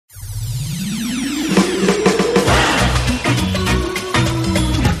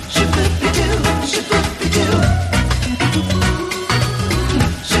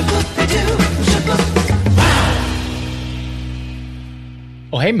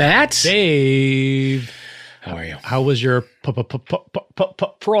Hey, Matt. Dave. How are you? How was your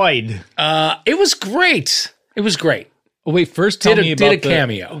Freud? It was great. It was great. Oh, wait, first tell me about did a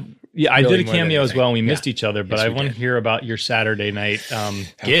cameo. Yeah, I Really did a more than cameo as anything. well. And we Yeah. missed each other, but Yes, I we want to did. hear about your Saturday night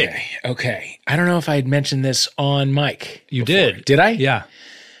gig. Okay. I don't know if I had mentioned this on mic. You before. did. Did I? Yeah.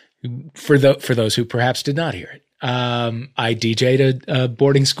 For those who perhaps did not hear it, I DJ'd a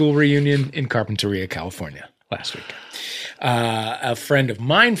boarding school reunion in Carpinteria, California last week. A friend of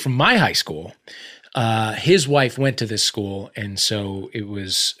mine from my high school, his wife went to this school, and so it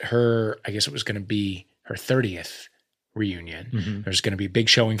was her. I guess it was going to be her 30th reunion. Mm-hmm. There's going to be a big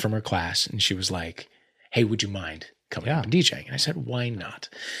showing from her class, and she was like, "Hey, would you mind coming up and DJing?" And I said, "Why not?"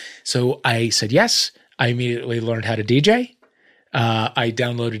 So I said yes. I immediately learned how to DJ. I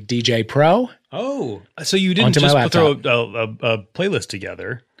downloaded DJ Pro. Oh, so you didn't Onto my just throw laptop. a playlist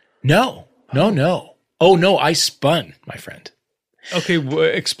together? No. Oh no, I spun, my friend. Okay,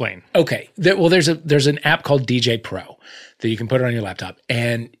 explain. Okay. There's an app called DJ Pro that you can put on your laptop,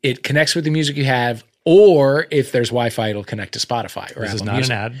 and it connects with the music you have, or if there's Wi-Fi, it'll connect to Spotify or This is Apple not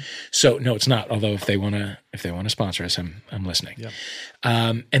Music. an ad. So no, it's not. Although if they want to sponsor us, I'm listening. Yep.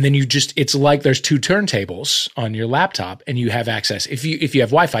 And then it's like there's two turntables on your laptop, and you have access. If you have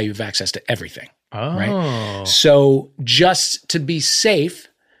Wi-Fi, you have access to everything. Oh, Right. So just to be safe,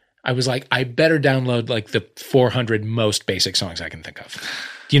 I was like, I better download like the 400 most basic songs I can think of.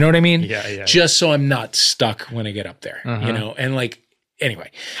 Do you know what I mean? Yeah. Just so I'm not stuck when I get up there, you know? And like,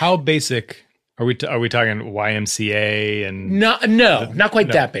 anyway, How basic are we? Are we talking YMCA and not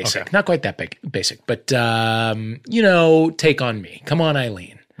quite that basic, okay. not quite that basic, but, Take on Me. Come on,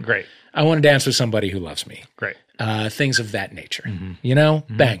 Eileen. great, I want to dance with somebody who loves me. great. Things of that nature,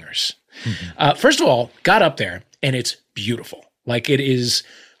 Mm-hmm. bangers. First of all, got up there and it's beautiful. Like it is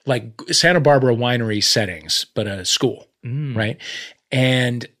like Santa Barbara winery settings, but a school, right?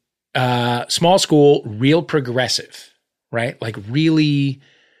 And small school, real progressive, right? Like really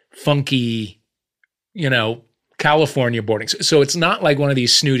funky, California boarding. So it's not like one of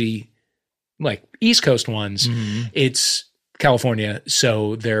these snooty, like East Coast ones. It's California,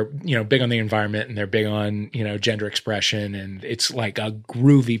 so they're big on the environment and they're big on gender expression, and it's like a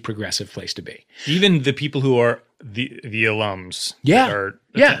groovy progressive place to be. Even the people who are the alums, Yeah.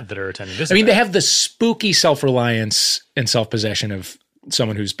 that are attending this. I mean, event. they have the spooky self-reliance and self-possession of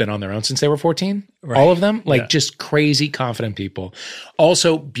someone who's been on their own since they were 14. All of them, like just crazy, confident people.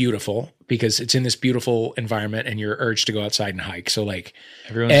 Also beautiful because it's in this beautiful environment and you're urged to go outside and hike. So like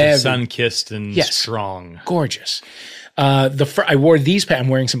everyone's just sun-kissed and Yes. strong. gorgeous. I wore these. I'm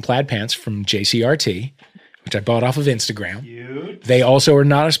wearing some plaid pants from JCRT, which I bought off of Instagram. Cute. They also are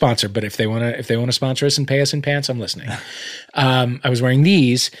not a sponsor, but if they want to sponsor us and pay us in pants, I'm listening. I was wearing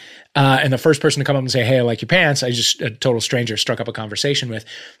these, and the first person to come up and say, "Hey, I like your pants," a total stranger struck up a conversation with.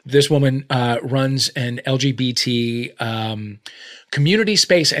 This woman runs an LGBT community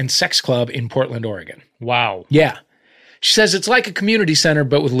space and sex club in Portland, Oregon. Wow. Yeah, she says it's like a community center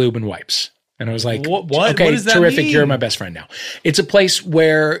but with lube and wipes. And I was like, What? Okay, What does that terrific. mean? You're my best friend now. It's a place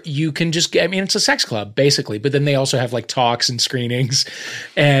where you can just get, it's a sex club basically, but then they also have like talks and screenings,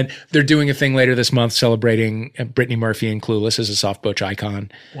 and they're doing a thing later this month celebrating Brittany Murphy and Clueless as a soft butch icon.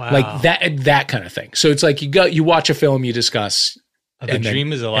 Wow. Like that kind of thing. So it's like you watch a film, you discuss. The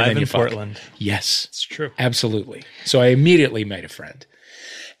dream is and alive then you in fuck. Portland. Yes, It's true. absolutely. So I immediately made a friend.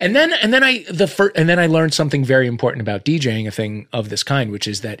 And then I learned something very important about DJing a thing of this kind, which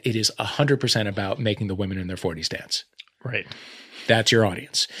is that it is 100% about making the women in their 40s dance. Right. That's your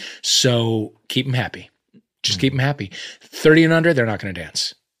audience. So keep them happy. Just keep them happy. 30 and under, they're not going to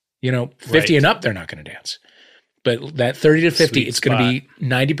dance. 50 Right. and up, they're not going to dance. But that 30 to 50, Sweet it's going to be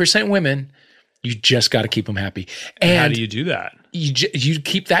 90% women. You just got to keep them happy. And How do you do that? you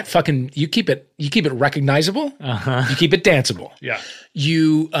keep that you keep it recognizable. You keep it danceable. Yeah.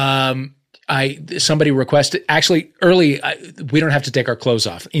 Somebody requested, actually early, we don't have to take our clothes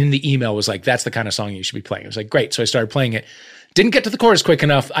off. In the email was like, that's the kind of song you should be playing. I was like, great. So I started playing it. Didn't get to the chorus quick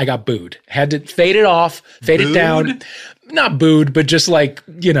enough. I got booed. Had to fade it off, fade it down. Not booed, but just like,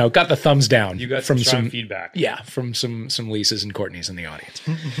 got the thumbs down. You got from some feedback. Yeah, from some Lisa's and Courtney's in the audience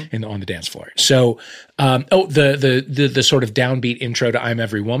on the dance floor. So, the sort of downbeat intro to "I'm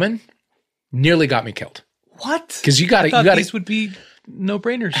Every Woman" nearly got me killed. What? Because you got to. These would be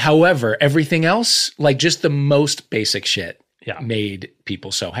no-brainers. However, everything else, like just the most basic shit, Yeah. made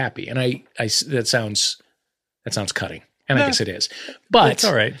people so happy. And I that sounds cutting, and I guess it is. But It's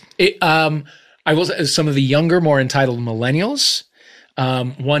all right. I will say some of the younger, more entitled millennials.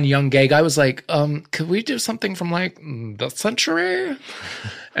 One young gay guy was like, could we do something from like the century?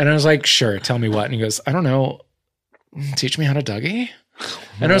 And I was like, sure, tell me what. And he goes, I don't know, teach me how to Dougie.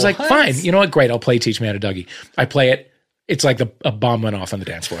 And I was like, What? fine, you know what? Great. I'll play Teach Me How to Dougie. I play it. It's like a bomb went off on the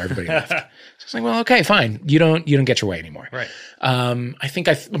dance floor. Everybody left. So it's like, well, okay, fine. You don't get your way anymore. Right. I think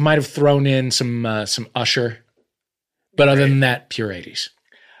I might have thrown in some Usher, but other than that, pure 80s.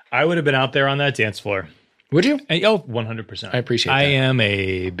 I would have been out there on that dance floor. Would you? 100%. I appreciate I that. am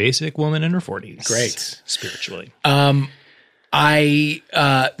a basic woman in her 40s. Great. Spiritually. I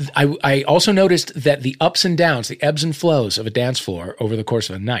also noticed that the ups and downs, the ebbs and flows of a dance floor over the course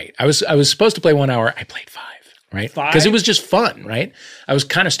of a night. I was supposed to play 1 hour. I played 5, right? 5? Because it was just fun, right? I was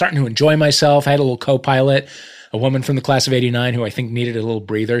kind of starting to enjoy myself. I had a little co-pilot, a woman from the class of '89 who I think needed a little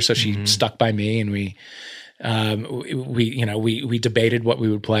breather, so she stuck by me, and we debated what we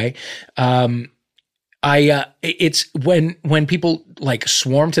would play. It's when people like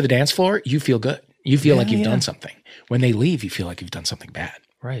swarm to the dance floor, you feel good. You feel like you've done something. When they leave, you feel like you've done something bad.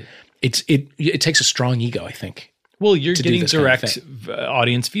 Right. It takes a strong ego, I think. Well, you're to do getting this kind of direct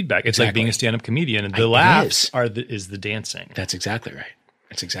audience feedback. It's like being a stand-up comedian, and the It laughs is. is the dancing. That's exactly right.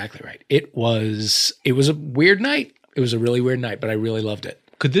 That's exactly right. It was a weird night. It was a really weird night, but I really loved it.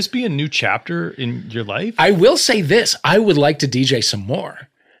 Could this be a new chapter in your life? I will say this: I would like to DJ some more.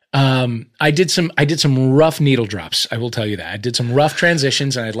 I did some rough needle drops. I will tell you that. I did some rough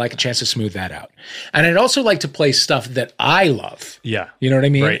transitions, and I'd like a chance to smooth that out. And I'd also like to play stuff that I love. Yeah. You know what I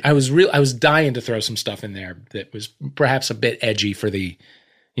mean? Right. I was dying to throw some stuff in there that was perhaps a bit edgy for the,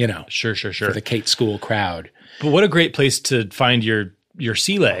 Sure. for the Kate School crowd. But what a great place to find your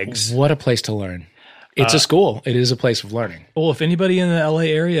sea legs. What a place to learn. It's a school. It is a place of learning. Well, if anybody in the LA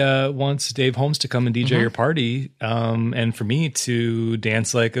area wants Dave Holmes to come and DJ your party, and for me to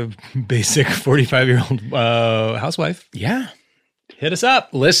dance like a basic 45-year-old housewife, Yeah. hit us up.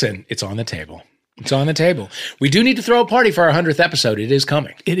 Listen, it's on the table. It's on the table. We do need to throw a party for our 100th episode. It is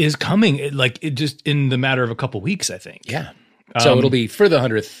coming. It is coming. It just in the matter of a couple weeks, I think. Yeah. So it'll be for the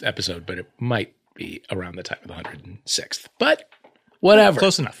 100th episode, but it might be around the time of the 106th. But whatever.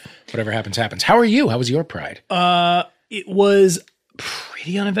 Close enough. Whatever happens, happens. How are you? How was your Pride? It was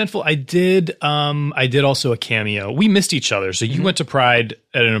pretty uneventful. I did also a cameo. We missed each other. So you went to Pride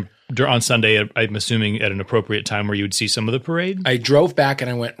on Sunday, I'm assuming at an appropriate time where you would see some of the parade. I drove back and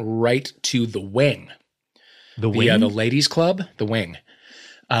I went right to the Wing. The Wing? The ladies club, the Wing.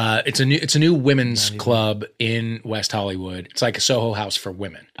 It's a new women's club in West Hollywood. It's like a Soho House for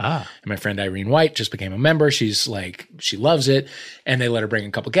women. And my friend Irene White just became a member. She's like, she loves it. And they let her bring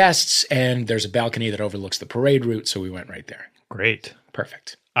a couple guests. And there's a balcony that overlooks the parade route. So we went right there. Great.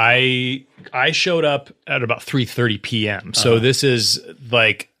 Perfect. I showed up at about 3:30 p.m. So this is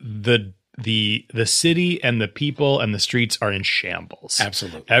like the city and the people and the streets are in shambles.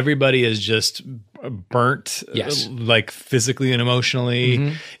 Absolutely. Everybody is just burnt, Yes. like physically and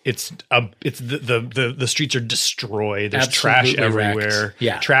emotionally. It's the streets are destroyed. There's trash Absolutely wrecked. everywhere.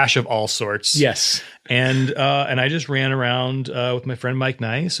 Yeah. Trash of all sorts. Yes. And I just ran around with my friend Mike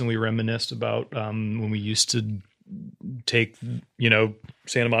Nice, and we reminisced about when we used to take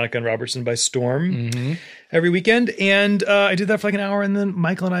Santa Monica and Robertson by storm every weekend. And I did that for like an hour, and then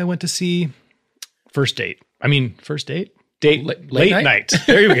Michael and I went to see First Date. Late night.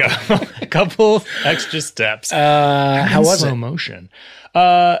 There you go. A couple extra steps. How was slow it? motion.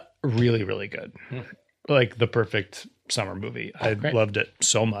 Really, really good. Like the perfect summer movie. I loved it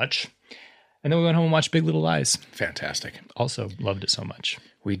so much. And then we went home and watched Big Little Lies. Fantastic. Also loved it so much.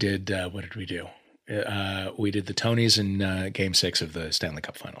 We did, what did we do? We did the Tonys in Game 6 of the Stanley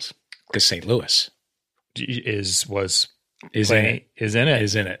Cup Finals. Because St. Louis Is in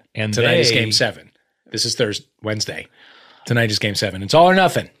it. And tonight is Game 7. This is Wednesday. Tonight is Game 7. It's all or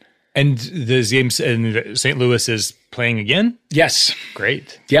nothing. And this game, and St. Louis is playing again? Yes.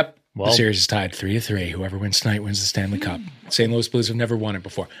 Great. Yep. Well, the series is tied 3-3. Whoever wins tonight wins the Stanley Cup. St. Louis Blues have never won it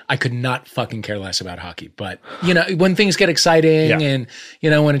before. I could not fucking care less about hockey, but when things get exciting and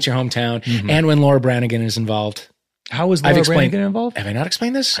when it's your hometown and when Laura Branigan is involved. How is Laura Branigan involved? Have I not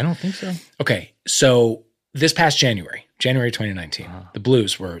explained this? I don't think so. Okay, so this past January 2019, the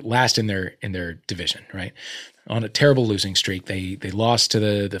Blues were last in their division, right? On a terrible losing streak. They lost to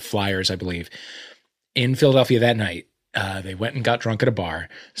the Flyers, I believe, in Philadelphia that night. They went and got drunk at a bar.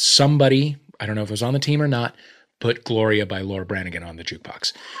 Somebody, I don't know if it was on the team or not, put Gloria by Laura Branigan on the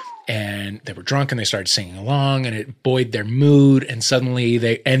jukebox. And they were drunk and they started singing along and it buoyed their mood. And suddenly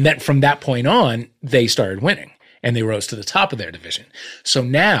then from that point on, they started winning and they rose to the top of their division. So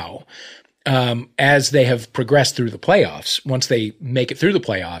now, as they have progressed through the playoffs, once they make it through the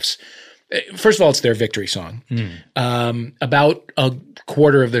playoffs, First of all, it's their victory song. About a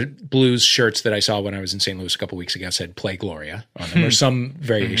quarter of the Blues shirts that I saw when I was in St. Louis a couple weeks ago said "Play Gloria" on them, or some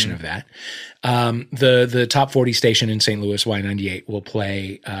variation of that. The top 40 station in St. Louis, Y98, will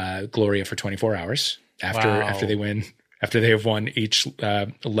play Gloria for 24 hours after they win. After they have won each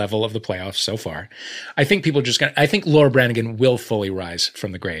level of the playoffs so far, I think people are just going to. I think Laura Branigan will fully rise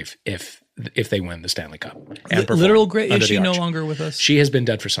from the grave if they win the Stanley Cup. Literal grave? Is she no longer with us? She has been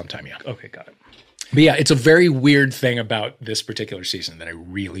dead for some time, yeah. Okay, got it. But yeah, it's a very weird thing about this particular season that I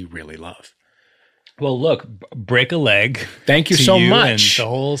really, really love. Well, look, break a leg. Thank you so much. And the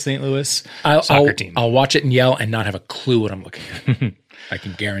whole St. Louis soccer team. I'll watch it and yell and not have a clue what I'm looking at. I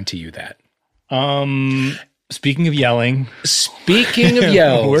can guarantee you that. Speaking of yelling. Speaking of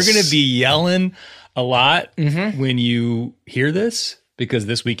yells. We're going to be yelling a lot when you hear this, because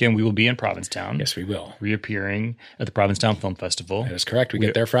this weekend we will be in Provincetown. Yes, we will. Reappearing at the Provincetown Film Festival. That is correct. We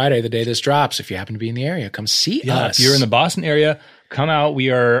get there Friday, the day this drops. If you happen to be in the area, come see us. If you're in the Boston area, come out. We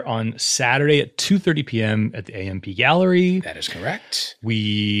are on Saturday at 2:30 p.m. at the AMP Gallery. That is correct.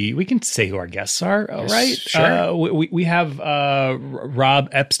 We can say who our guests are, right? Sure. We have Rob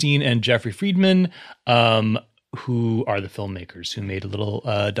Epstein and Jeffrey Friedman, who are the filmmakers who made a little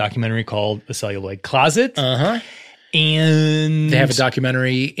documentary called The Celluloid Closet. And they have a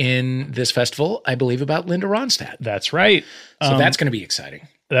documentary in this festival, I believe, about Linda Ronstadt. That's right. So that's going to be exciting.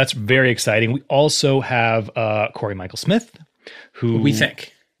 That's very exciting. We also have Corey Michael Smith, who we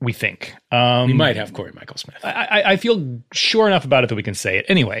think. We might have Corey Michael Smith. I feel sure enough about it that we can say it.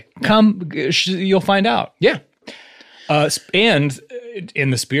 Anyway, come, you'll find out. Yeah. And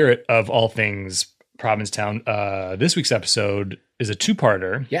in the spirit of all things Provincetown, this week's episode is a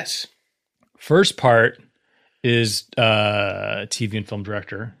two-parter. Yes. First part is TV and film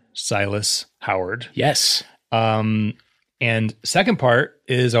director Silas Howard. Yes. And second part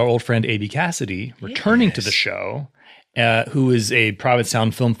is our old friend A.B. Cassidy returning to the show, who is a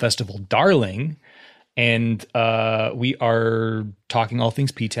Provincetown Film Festival darling. And we are talking all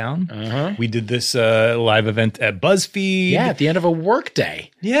things P-Town. We did this live event at BuzzFeed. Yeah, at the end of a work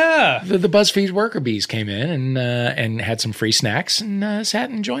day. Yeah. The BuzzFeed worker bees came in and had some free snacks and sat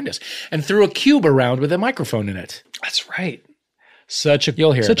and joined us and threw a cube around with a microphone in it. That's right.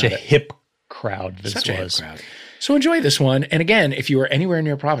 You'll hear such a about it. hip crowd this Such was. A hip crowd. So enjoy this one. And again, if you are anywhere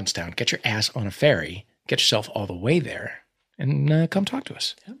near Provincetown, get your ass on a ferry, get yourself all the way there, and come talk to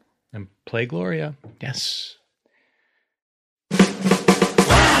us. Yep. And play Gloria. Yes.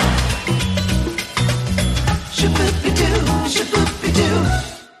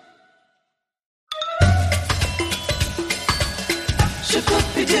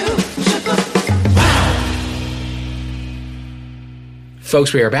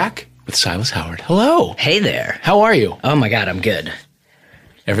 Folks, we are back with Silas Howard. Hello. Hey there. How are you? Oh my God, I'm good.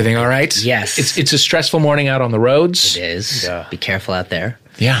 Everything all right? Yes. It's a stressful morning out on the roads. It is. Yeah. Be careful out there.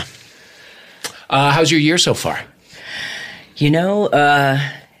 Yeah. How's your year so far? You know,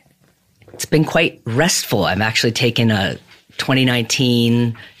 it's been quite restful. I'm actually taking a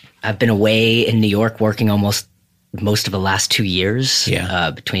 2019. I've been away in New York working almost most of the last 2 years.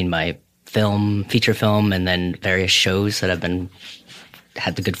 Yeah. Between my feature film, and then various shows that I've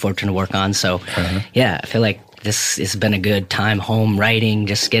had the good fortune to work on. So, yeah, I feel like this has been a good time home writing,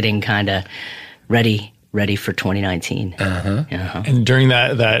 just getting kind of ready for 2019. And during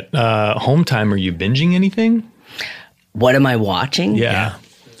that home time, are you binging anything? What am I watching? Yeah.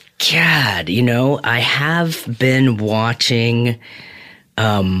 God, I have been watching.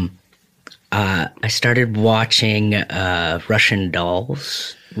 I started watching Russian Doll.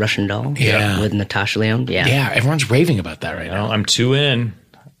 Yeah. With Natasha Lyonne. Yeah. Yeah, everyone's raving about that right now. I'm 2 in.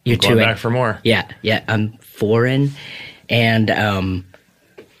 You're going 2 in. back for more. Yeah. I'm 4 in. And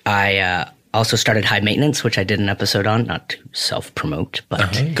I also started High Maintenance, which I did an episode on, not to self-promote,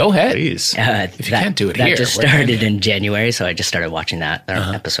 but Go ahead. Please. If you can't do it that here. just started in January, so I just started watching that.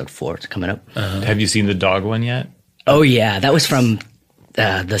 Episode 4 is coming up. Have you seen the dog one yet? Oh, yeah. That was from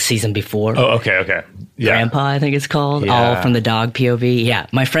the season before. Oh, okay. Yeah. Grandpa, I think it's called. Yeah. All from the dog POV. Yeah.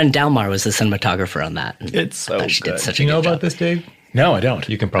 My friend Dalmar was the cinematographer on that. It's so I thought she good. did such Do a you know good about job. this, Dave? No, I don't.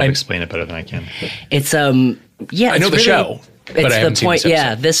 You can probably explain it better than I can. It's yeah. I know it's the show, but I haven't seen this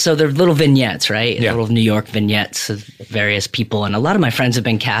episode. So they're little vignettes, right? Yeah. Little New York vignettes of various people, and a lot of my friends have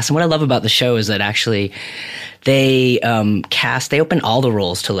been cast. And what I love about the show is that actually they they open all the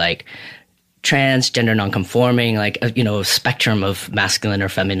roles to like transgender, nonconforming, like a spectrum of masculine or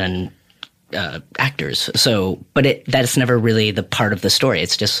feminine actors. So, but that's never really the part of the story.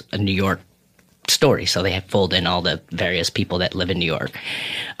 It's just a New York story. So they have fold in all the various people that live in New York.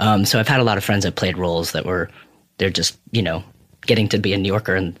 So I've had a lot of friends that played roles that they're just, getting getting to be a New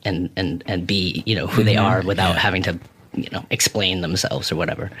Yorker and be, who they are without having to, explain themselves or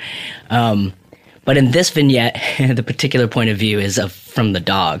whatever. But in this vignette, the particular point of view is from the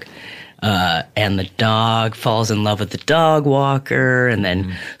dog. And the dog falls in love with the dog walker and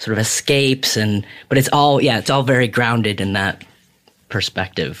then sort of escapes. But it's all very grounded in that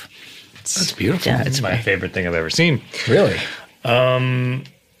perspective. That's beautiful. Yeah, It's my favorite thing I've ever seen. Really?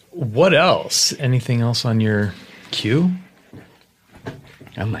 What else? Anything else on your queue?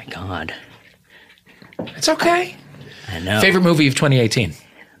 Oh my God. It's okay. I know. Favorite movie of 2018?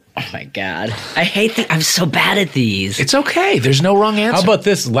 Oh my God. I hate I'm so bad at these. It's okay. There's no wrong answer. How about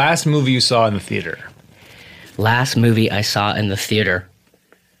this last movie you saw in the theater? Last movie I saw in the theater.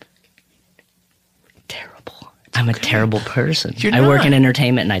 Terrible. I'm a terrible person. You're I work not. in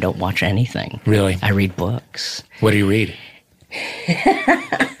entertainment and I don't watch anything. Really? I read books. What do you read?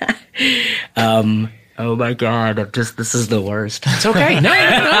 Oh my God. This is the worst. It's okay. No.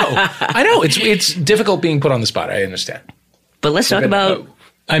 I know. It's difficult being put on the spot. I understand. But let's talk about...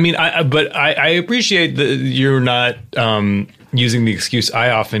 I mean, I appreciate that you're not using the excuse I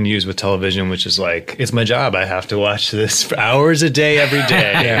often use with television, which is like, it's my job. I have to watch this for hours a day, every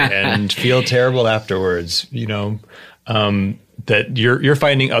day, and feel terrible afterwards. That you're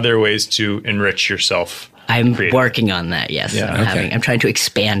finding other ways to enrich yourself. I'm creatively. working on that, yes. Yeah, I'm trying to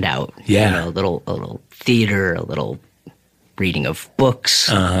expand out. Yeah. A little theater, a little reading of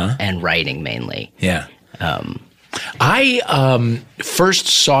books, and writing mainly. Yeah. I first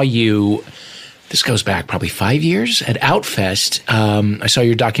saw you, this goes back probably 5 years, at Outfest. I saw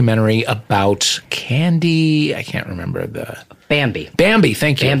your documentary about Candy. I can't remember the... Bambi,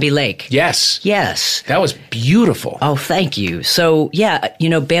 thank you. Bambi Lake. Yes. Yes. That was beautiful. Oh, thank you. So, yeah,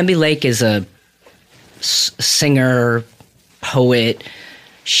 Bambi Lake is a singer, poet.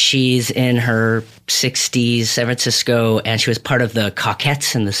 She's in her 60s, San Francisco, and she was part of the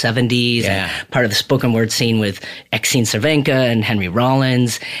Cockettes in the 70s, and part of the spoken word scene with Exene Cervenka and Henry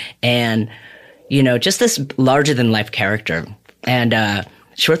Rollins, and, just this larger-than-life character. And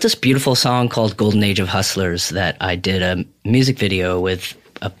she wrote this beautiful song called Golden Age of Hustlers that I did a music video with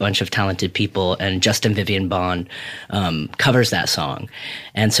a bunch of talented people, and Justin Vivian Bond covers that song.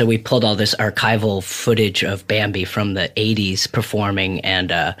 And so we pulled all this archival footage of Bambi from the 80s performing,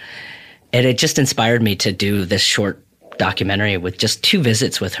 and it just inspired me to do this short documentary with just 2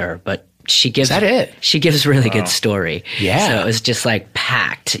 visits with her. But she gives... Is that it? She gives really good story. Yeah. So it was just like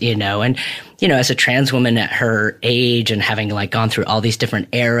packed, and, as a trans woman at her age and having like gone through all these different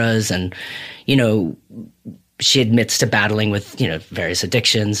eras and, she admits to battling with, various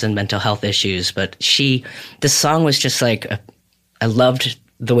addictions and mental health issues, but this song was just like, I loved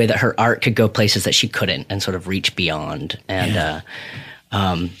the way that her art could go places that she couldn't and sort of reach beyond. And,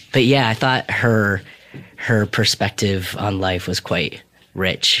 but yeah, I thought her perspective on life was quite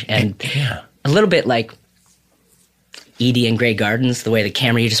rich and a little bit like Edie in Grey Gardens, the way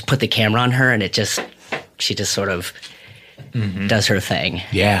you just put the camera on her and she just sort of does her thing.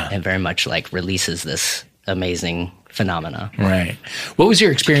 Yeah. And very much like releases this amazing phenomena. Right. What was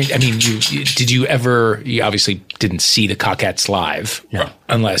your experience? I mean, you obviously didn't see the Cockettes live. No.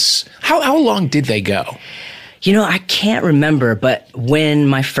 Unless, how long did they go? I can't remember, but when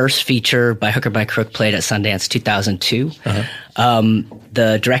my first feature, By Hook or By Crook, played at Sundance 2002,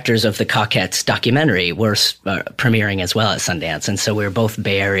 the directors of the Cockettes documentary were premiering as well at Sundance. And so we were both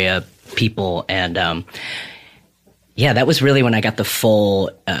Bay Area people. And that was really when I got the full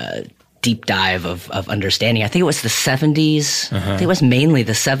deep dive of understanding. I think it was the 70s. I think it was mainly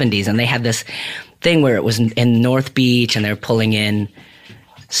the 70s. And they had this thing where it was in North Beach and they were pulling in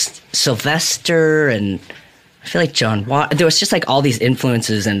Sylvester and I feel like John Watt. There was just like all these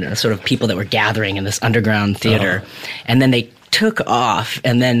influences and sort of people that were gathering in this underground theater. And then they took off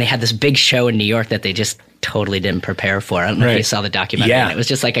and then they had this big show in New York that they just totally didn't prepare for. I don't know if you saw the documentary. Yeah. It was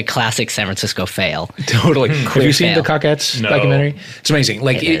just like a classic San Francisco fail. Totally. Have you seen fail. the Cockettes No. documentary? It's amazing.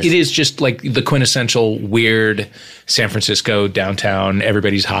 Like It it is just like the quintessential weird San Francisco downtown,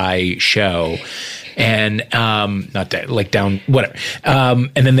 everybody's high show. And not that, like down, whatever. And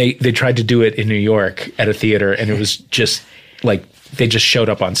then they tried to do it in New York at a theater, and it was just like they just showed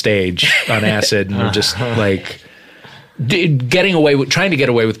up on stage on acid and were just like trying to get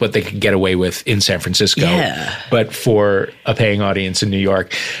away with what they could get away with in San Francisco, but for a paying audience in New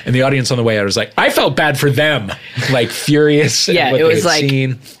York. And the audience on the way out was like, I felt bad for them, like furious. at what it they was had like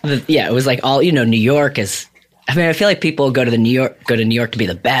seen. it was like all New York is. I mean, I feel like people go to New York to be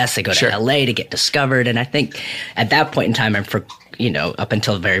the best. They go to LA to get discovered, and I think at that point in time, and for up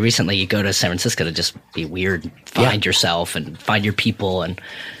until very recently, you go to San Francisco to just be weird, find yourself, and find your people, and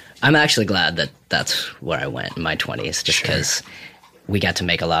I'm actually glad that that's where I went in my 20s, just because we got to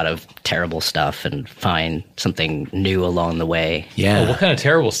make a lot of terrible stuff and find something new along the way. Yeah. Oh, what kind of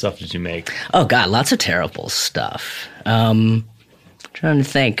terrible stuff did you make? Oh God, lots of terrible stuff. Trying to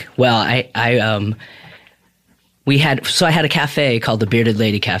think. Well, I had a cafe called the Bearded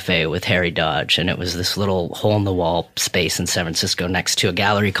Lady Cafe with Harry Dodge, and it was this little hole in the wall space in San Francisco next to a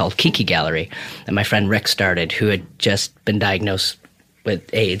gallery called Kiki Gallery that my friend Rick started, who had just been diagnosed with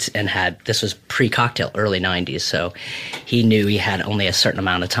AIDS and this was pre-cocktail, early 90s, so he knew he had only a certain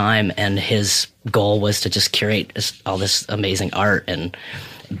amount of time, and his goal was to just curate all this amazing art, and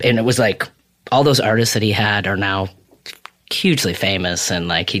it was like all those artists that he had are now hugely famous, and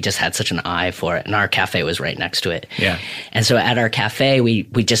like he just had such an eye for it, and our cafe was right next to it. Yeah. And so at our cafe we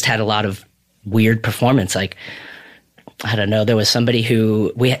just had a lot of weird performance. Like, I don't know, there was somebody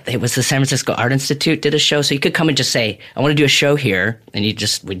it was the San Francisco Art Institute did a show, so you could come and just say, I want to do a show here, and we'd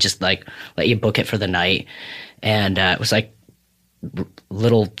just like let you book it for the night. And it was like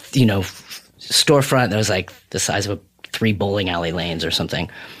little, storefront that was like the size of 3 bowling alley lanes or something.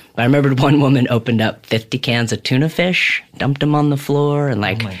 But I remembered one woman opened up 50 cans of tuna fish, dumped them on the floor, and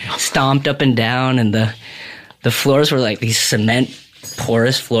like stomped up and down, and the floors were like these cement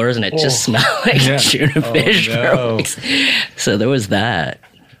porous floors, and it just smelled like tuna fish for weeks. So there was that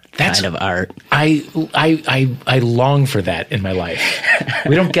kind of art. I long for that in my life.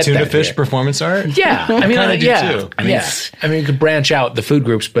 We don't get tuna that fish here. performance art. Yeah, I mean, I do too. I mean, you could branch out the food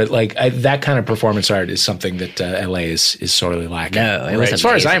groups, but like that kind of performance art is something that LA is sorely lacking. No, it was as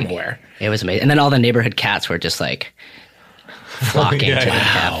far as I'm amazing. aware. It was amazing. And then all the neighborhood cats were just like flocking to the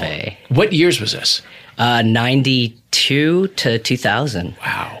cafe. What years was this? 92 to 2000.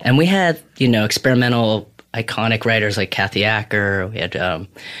 Wow. And we had, experimental iconic writers like Kathy Acker. We had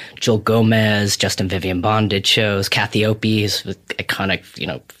Joel Gomez, Justin Vivian Bond did shows. Kathy Opie, who's an iconic,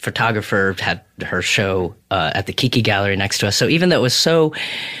 photographer, had her show at the Kiki Gallery next to us. So even though it was so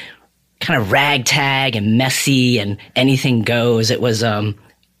kind of ragtag and messy and anything goes, it was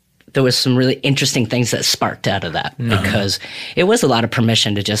there was some really interesting things that sparked out of that, because it was a lot of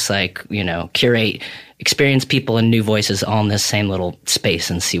permission to just curate experienced people and new voices all in this same little space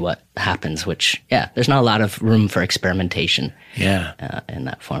and see what happens, which, there's not a lot of room for experimentation in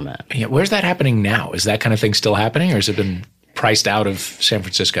that format. Yeah, where's that happening now? Is that kind of thing still happening, or has it been priced out of San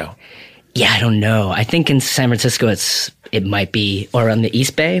Francisco? Yeah, I don't know. I think in San Francisco it might be, or on the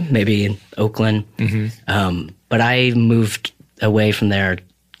East Bay, maybe in Oakland. But I moved away from there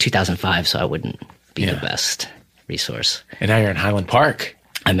 2005, so I wouldn't be the best resource. And now you're in Highland Park.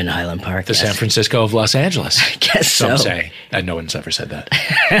 I'm in Highland Park. The San Francisco of Los Angeles. I guess Some so. say. No one's ever said that.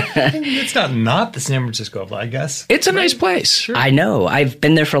 It's not the San Francisco of, I guess. It's a nice place. Sure. I know. I've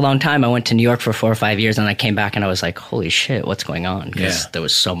been there for a long time. I went to New York for 4 or 5 years, and I came back and I was like, holy shit, what's going on? Because there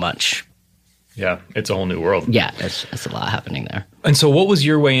was so much. Yeah, it's a whole new world. Yeah, there's a lot happening there. And so what was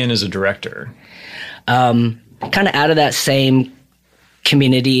your way in as a director? Kind of out of that same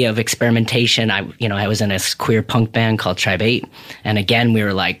community of experimentation. I was in a queer punk band called Tribe 8. And again, we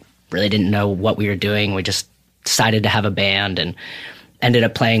were like, really didn't know what we were doing. We just decided to have a band and ended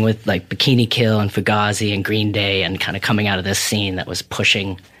up playing with like Bikini Kill and Fugazi and Green Day, and kind of coming out of this scene that was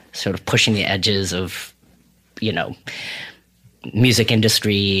pushing the edges of, music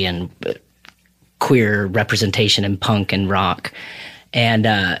industry and queer representation in punk and rock. And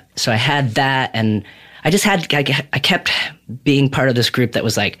so I had that, and I kept being part of this group that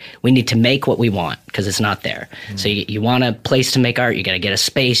was like, we need to make what we want because it's not there. So you want a place to make art, you got to get a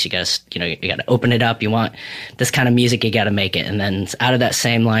space, you got to open it up. You want this kind of music, you got to make it. And then out of that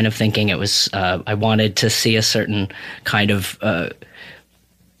same line of thinking, it was I wanted to see a certain kind of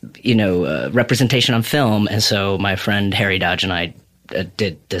representation on film. And so my friend Harry Dodge and I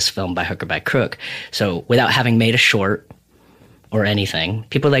did this film By Hook or By Crook. So without having made a short or anything,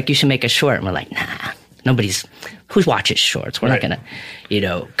 people were like, you should make a short. And we're like, nah. Who watches shorts? We're not going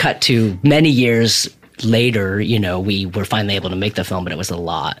to, cut to many years later, we were finally able to make the film, but it was a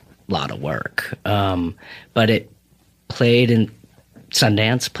lot of work. But it played in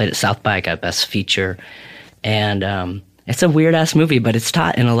Sundance, played at South by, got Best Feature. And it's a weird-ass movie, but it's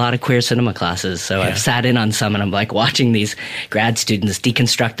taught in a lot of queer cinema classes. So I've sat in on some, and I'm like watching these grad students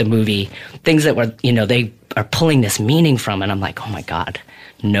deconstruct the movie, things that were, they are pulling this meaning from, and I'm like, oh my God.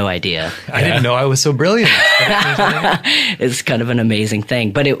 No idea. I didn't know I was so brilliant. It's kind of an amazing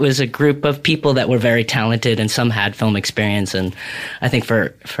thing. But it was a group of people that were very talented, and some had film experience. And I think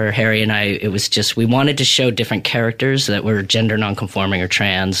for Harry and I, it was just, we wanted to show different characters that were gender nonconforming or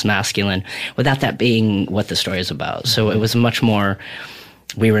trans, masculine, without that being what the story is about. So it was much more,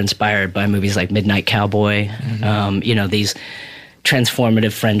 we were inspired by movies like Midnight Cowboy, these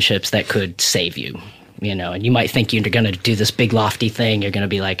transformative friendships that could save you, you know, and you might think you're going to do this big lofty thing. You're going to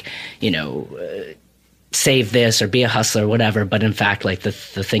be like, you know, save this or be a hustler or whatever. But in fact, like the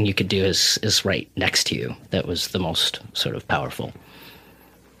thing you could do is right next to you. That was the most sort of powerful.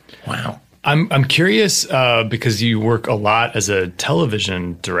 Wow. I'm curious because you work a lot as a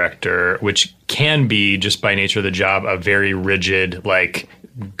television director, which can be just by nature of the job a very rigid, like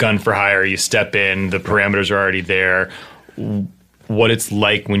gun for hire. You step in, the parameters are already there. What it's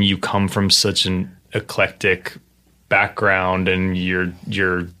like when you come from such an eclectic background and you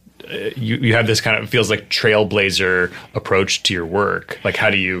have this kind of feels like trailblazer approach to your work. Like, how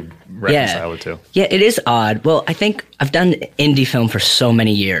do you reconcile the two? Yeah, it is odd. Well, I think I've done indie film for so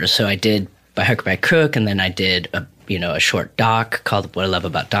many years. So I did By Hook or by Crook, and then I did a short doc called What I Love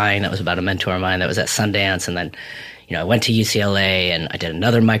About Dying. That was about a mentor of mine that was at Sundance. And then, you know, I went to UCLA and I did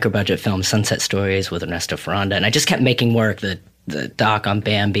another micro-budget film, Sunset Stories, with Ernesto Ferranda. And I just kept making work, the doc on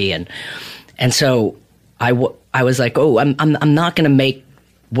Bambi. And so I was like, oh, I'm not going to make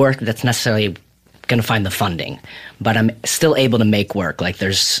work that's necessarily going to find the funding, but I'm still able to make work. Like,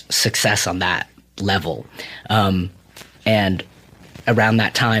 there's success on that level. And around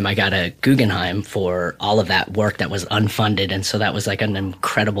that time, I got a Guggenheim for all of that work that was unfunded. And so that was like an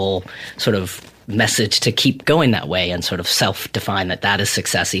incredible sort of message to keep going that way and sort of self-define that is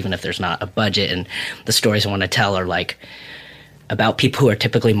success, even if there's not a budget. And the stories I want to tell are like about people who are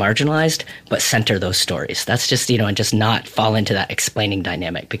typically marginalized, but center those stories. That's just, you know, and just not fall into that explaining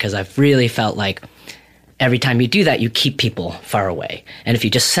dynamic, because I've really felt like every time you do that, you keep people far away. And if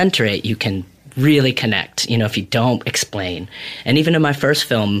you just center it, you can really connect, you know, if you don't explain. And even in my first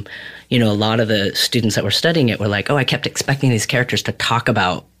film, you know, a lot of the students that were studying it were like, oh, I kept expecting these characters to talk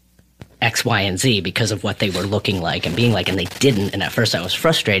about X, Y, and Z because of what they were looking like and being like, and they didn't. And at first that was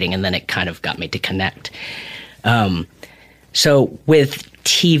frustrating, and then it kind of got me to connect. So with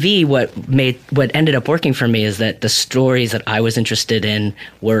TV, what ended up working for me is that the stories that I was interested in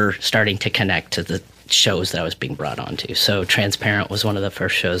were starting to connect to the shows that I was being brought onto. So Transparent was one of the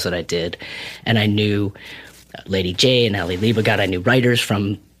first shows that I did, and I knew Lady J and Ali Liebegott. I knew writers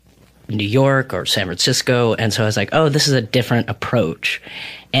from New York or San Francisco, and so I was like, oh, this is a different approach.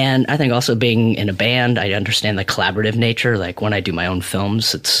 And I think also being in a band, I understand the collaborative nature. Like when I do my own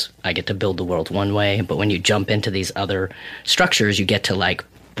films, I get to build the world one way, but when you jump into these other structures, you get to like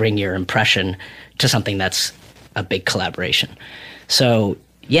bring your impression to something that's a big collaboration. So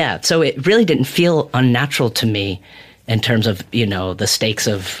yeah, so it really didn't feel unnatural to me in terms of, you know, the stakes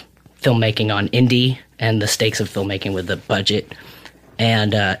of filmmaking on indie and the stakes of filmmaking with the budget.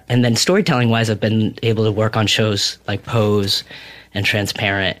 And then storytelling wise, I've been able to work on shows like Pose and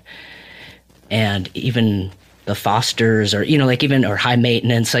Transparent, and even The Fosters, or, you know, like even, or High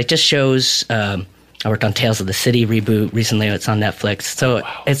Maintenance, like just shows. I worked on Tales of the City reboot recently. It's on Netflix. So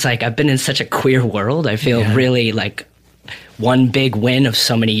It's like I've been in such a queer world. I feel really like one big win of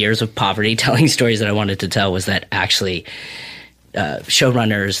so many years of poverty telling stories that I wanted to tell was that actually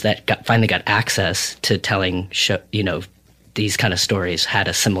showrunners that finally got access to telling these kind of stories had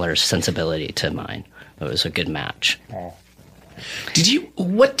a similar sensibility to mine. It was a good match.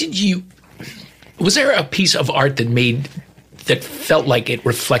 Was there a piece of art that felt like it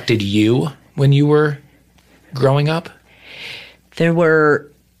reflected you when you were growing up? There were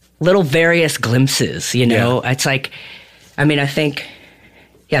little various glimpses, you know? Yeah. It's like, I mean, I think,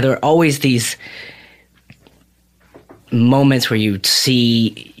 there were always these moments where you'd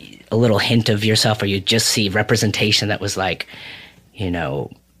see a little hint of yourself, or you'd just see representation that was like, you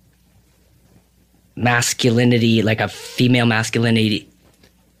know, masculinity, like a female masculinity,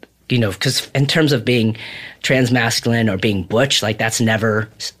 you know, because in terms of being trans-masculine or being butch, like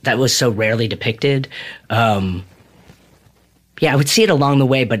that was so rarely depicted. I would see it along the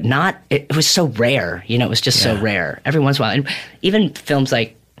way, but it was so rare, you know, it was just so rare every once in a while. And even films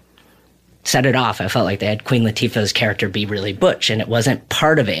like Set It Off, I felt like they had Queen Latifah's character be really butch, and it wasn't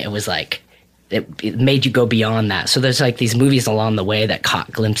part of it. It was like, it made you go beyond that. So there's like these movies along the way that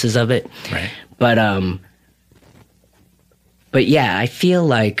caught glimpses of it. Right. But yeah, I feel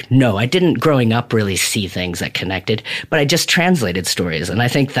like, no, I didn't growing up really see things that connected, but I just translated stories. And I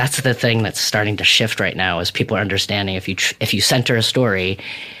think that's the thing that's starting to shift right now, is people are understanding if you center a story,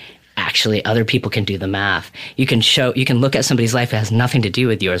 actually other people can do the math. You can look at somebody's life that has nothing to do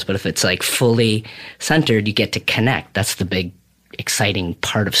with yours, but if it's like fully centered, you get to connect. That's the big exciting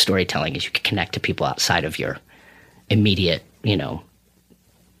part of storytelling, is you can connect to people outside of your immediate, you know,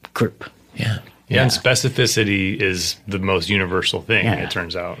 group. Yeah. Yeah, and specificity is the most universal thing, it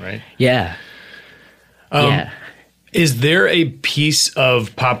turns out, right? Yeah. Is there a piece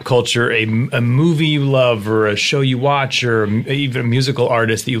of pop culture, a movie you love or a show you watch or even a musical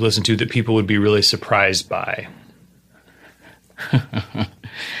artist that you listen to that people would be really surprised by? Oh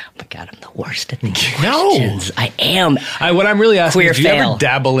my God, I'm the worst at these questions. I am. What I'm really asking Queer is, do you fail. ever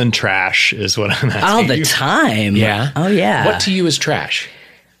dabble in trash is what I'm asking. All the you. time. Yeah. Oh, yeah. What to you is trash?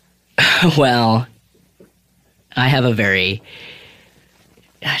 Well, I have a very,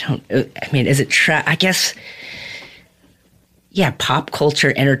 is it I guess, yeah, pop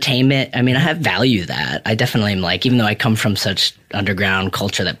culture, entertainment. I mean, I value that. I definitely am like, even though I come from such underground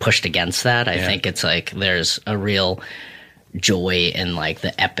culture that pushed against that, I think it's like there's a real joy in like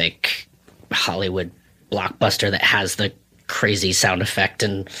the epic Hollywood blockbuster that has the crazy sound effect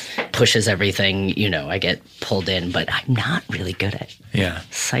and pushes everything. You know, I get pulled in, but I'm not really good at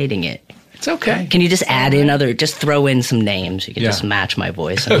citing it. It's okay. Can you just add in just throw in some names? You can just match my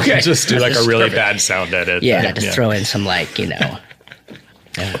voice. And Okay, just do like a really bad sound edit. yeah, just throw in some like,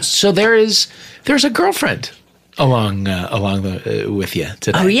 So there's a girlfriend along with you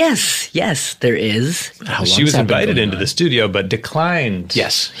today. Oh yes, there is. How She long's was that been invited going into on? the studio but declined.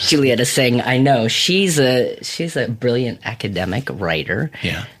 Yes. Julietta Singh, I know she's a brilliant academic writer.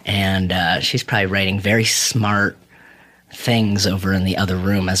 Yeah. And she's probably writing very smart things over in the other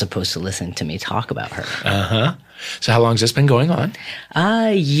room as opposed to listening to me talk about her. So how long's this been going on?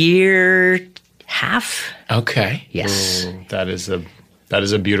 A year half. Okay. Yes. That is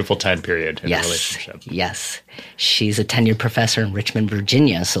a beautiful time period in a Yes. relationship. Yes. She's a tenured professor in Richmond,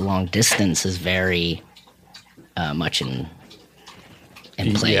 Virginia, so long distance is very much in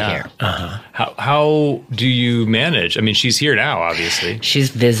play here. How do you manage? I mean, she's here now, obviously. She's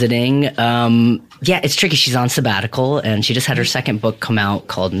visiting. It's tricky. She's on sabbatical, and she just had her second book come out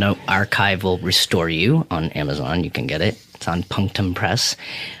called No Archive Will Restore You on Amazon. You can get it. It's on Punctum Press.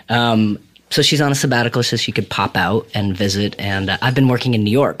 So she's on a sabbatical so she could pop out and visit. And I've been working in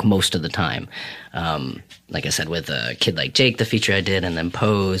New York most of the time. Like I said, with a Kid Like Jake, the feature I did, and then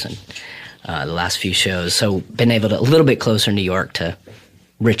Pose and the last few shows. So been able to a little bit closer New York to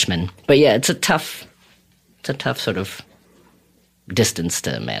Richmond. But yeah, it's a tough sort of distance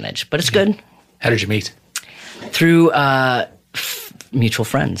to manage. But it's good. How did you meet? Through mutual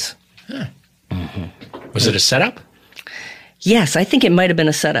friends. Was it a setup? Yes, I think it might have been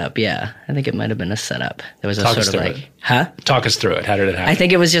a setup. Yeah, I think it might have been a setup. There was a Talk sort us of through like, it. huh? Talk us through it. How did it happen? I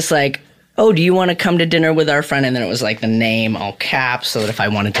think it was just like, oh, do you want to come to dinner with our friend? And then it was like the name all caps so that if I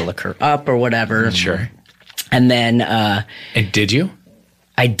wanted to look her up or whatever. Sure. And then And did you?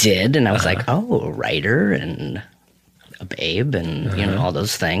 I did. And I was like, oh, a writer and a babe and, all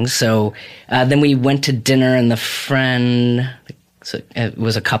those things. So then we went to dinner and the friend, so it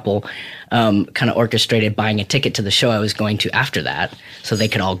was a couple, kind of orchestrated buying a ticket to the show I was going to after that so they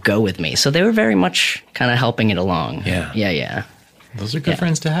could all go with me. So they were very much kind of helping it along. Yeah. Yeah. Those are good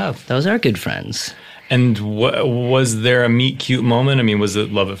friends to have. Those are good friends. And was there a meet cute moment? I mean, was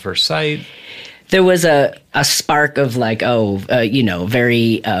it love at first sight? There was a spark of like,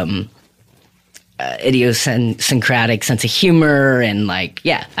 very idiosyncratic sense of humor. And like,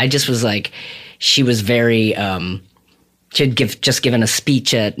 yeah, I just was like, she was very, she had just given a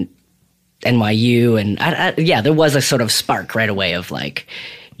speech at NYU. And there was a sort of spark right away of like,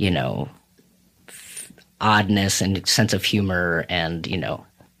 oddness and sense of humor. And,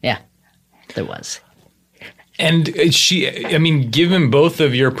 there was. And given both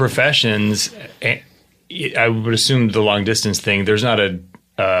of your professions, I would assume the long distance thing, there's not an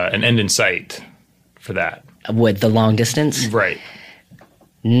end in sight for that. With the long distance? Right.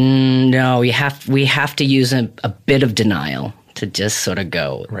 No, we have to use a bit of denial to just sort of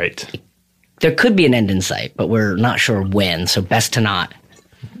go. Right. There could be an end in sight, but we're not sure when, so best to not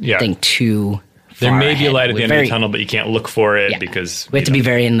think too far There may be a ahead. light at the We're end of the tunnel, but you can't look for it Yeah. because we have to be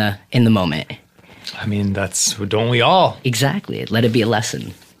very in the moment. I mean, don't we all? Exactly. Let it be a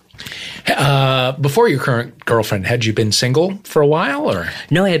lesson. Before your current girlfriend, had you been single for a while, or?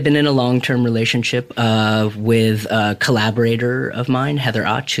 No, I had been in a long-term relationship with a collaborator of mine, Heather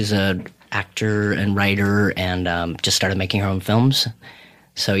Otch, who's an actor and writer and just started making her own films.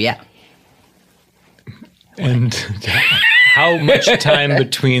 So, yeah. And how much time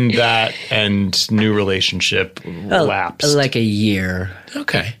between that and new relationship lapsed? Like a year.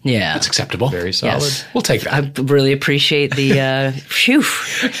 Okay. Yeah. That's acceptable. Very solid. Yes. We'll take that. I really appreciate the phew.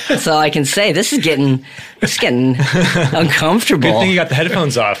 That's all I can say. This is getting uncomfortable. Good thing you got the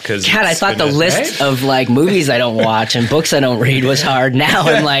headphones off, because God, I thought the list of like movies I don't watch and books I don't read was hard. Now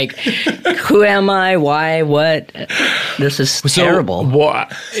I'm like, who am I? Why? What? This is terrible. Well,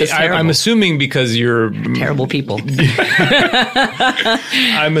 This is terrible. I'm assuming because you're Terrible people.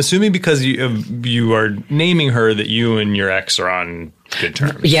 I'm assuming because you are naming her that you and your ex are on good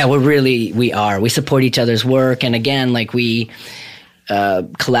terms. Yeah, we are. We support each other's work. And again, like we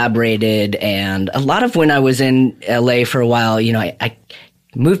collaborated. And a lot of when I was in LA for a while, you know, I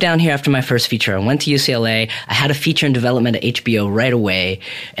moved down here after my first feature. I went to UCLA. I had a feature in development at HBO right away.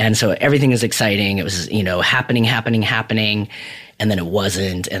 And so everything was exciting. It was, you know, happening. And then it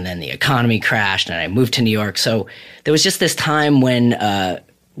wasn't. And then the economy crashed and I moved to New York. So there was just this time when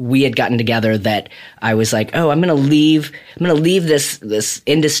we had gotten together that I was like, oh, I'm going to leave this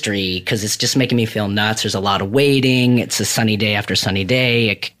industry because it's just making me feel nuts. There's a lot of waiting. It's a sunny day after sunny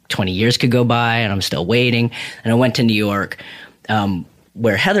day. 20 years could go by and I'm still waiting. And I went to New York,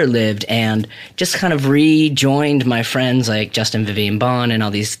 where Heather lived, and just kind of rejoined my friends like Justin Vivian Bond and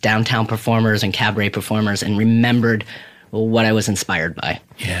all these downtown performers and cabaret performers, and remembered what I was inspired by.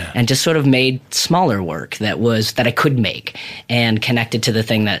 Yeah. And just sort of made smaller work that I could make and connected to the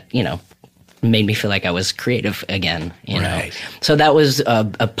thing that, you know, made me feel like I was creative again, you know. So that was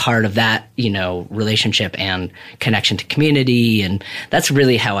a part of that, you know, relationship and connection to community. And that's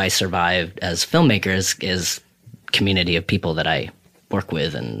really how I survived as filmmakers, is community of people that I work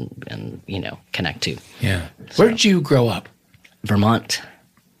with and you know, connect to. Yeah. Where did you grow up? Vermont.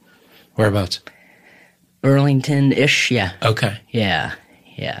 Whereabouts? Burlington-ish, yeah. Okay. Yeah.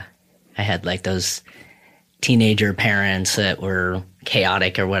 I had like those teenager parents that were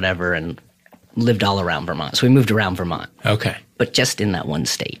chaotic or whatever and lived all around Vermont. So we moved around Vermont. Okay. But just in that one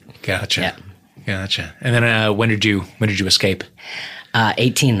state. Gotcha. Yeah. Gotcha. And then when did you escape?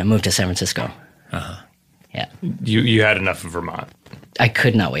 18, I moved to San Francisco. Uh-huh. Yeah. You had enough of Vermont. I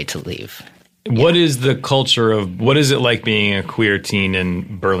could not wait to leave. What is the culture what is it like being a queer teen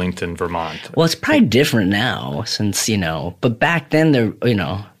in Burlington, Vermont? Well, it's probably different now since, you know, but back then there, you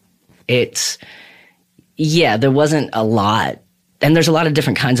know, there wasn't a lot. And there's a lot of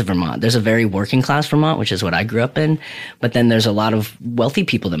different kinds of Vermont. There's a very working class Vermont, which is what I grew up in. But then there's a lot of wealthy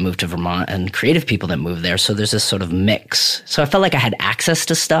people that moved to Vermont and creative people that moved there. So there's this sort of mix. So I felt like I had access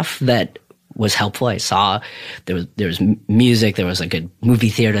to stuff that was helpful. I saw there was music. There was a good movie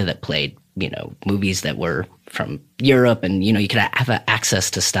theater that played, you know, movies that were from Europe, and you know, you could have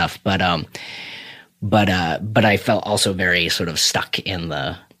access to stuff. But I felt also very sort of stuck in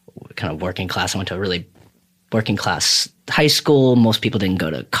the kind of working class. I went to a really working class high school. Most people didn't go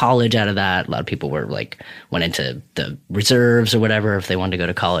to college out of that. A lot of people went into the reserves or whatever if they wanted to go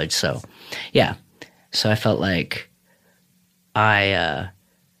to college. So, yeah. So I felt like I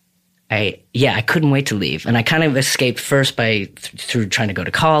couldn't wait to leave, and I kind of escaped first through trying to go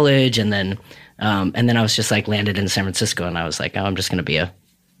to college, and then I was just like landed in San Francisco, and I was like, oh, I'm just going to be a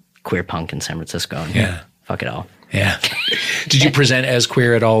queer punk in San Francisco. And Yeah. Fuck it all. Yeah. Did you present as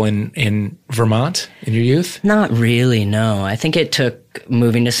queer at all in Vermont in your youth? Not really, no. I think it took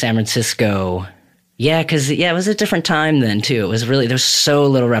moving to San Francisco. Yeah, because it was a different time then too. It was really, there's so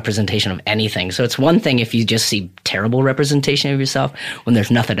little representation of anything. So it's one thing if you just see terrible representation of yourself. When there's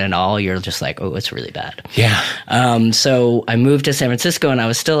nothing at all, you're just like, oh, it's really bad. Yeah. So I moved to San Francisco, and I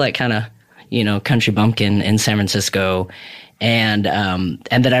was still like kind of, you know, country bumpkin in San Francisco. And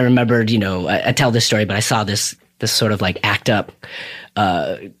then I remembered, you know, I tell this story, but I saw this sort of like ACT UP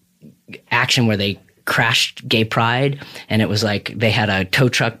action where they crashed gay pride, and it was like they had a tow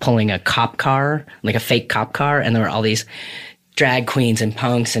truck pulling a cop car, like a fake cop car, and there were all these drag queens and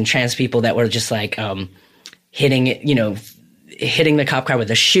punks and trans people that were just like hitting the cop car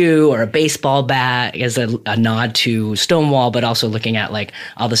with a shoe or a baseball bat as a nod to Stonewall, but also looking at like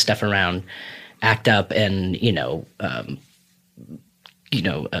all the stuff around ACT UP and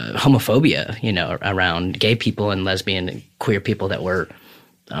homophobia, you know, around gay people and lesbian and queer people that were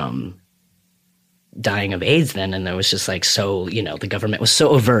dying of AIDS then. And there was just like, so, you know, the government was so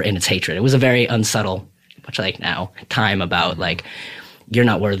overt in its hatred. It was a very unsubtle, much like now, time about like, you're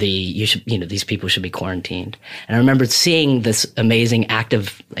not worthy, you should, you know, these people should be quarantined. And I remember seeing this amazing act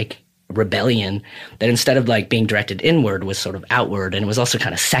of like rebellion that instead of like being directed inward was sort of outward. And it was also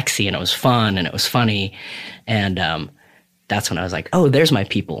kind of sexy, and it was fun, and it was funny. And that's when I was like, oh, there's my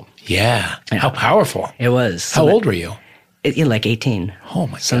people. Yeah. How powerful. It was. How old were you? Like 18. Oh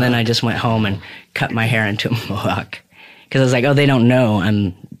my God. So then I just went home and cut my hair into a mohawk, because I was like, oh, they don't know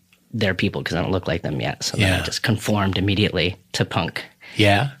I'm their people because I don't look like them yet. So then I just conformed immediately to punk.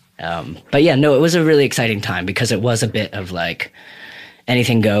 Yeah. But yeah, no, it was a really exciting time because it was a bit of like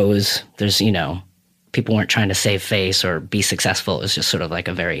anything goes. There's, people weren't trying to save face or be successful. It was just sort of like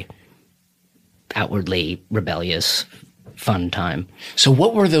a very outwardly rebellious, fun time. So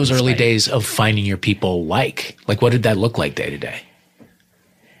what were those early days of finding your people like? Like, what did that look like day to day?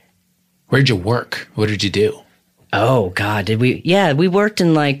 Where'd you work? What did you do? Oh, God, did we? Yeah, we worked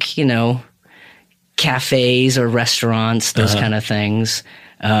in like, cafes or restaurants, those kind of things.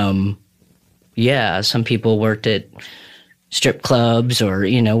 Yeah, some people worked at strip clubs or,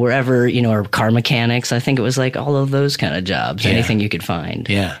 wherever, or car mechanics. I think it was like all of those kind of jobs, anything you could find.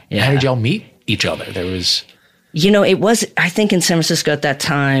 Yeah. How did y'all meet each other? There was... it was, I think in San Francisco at that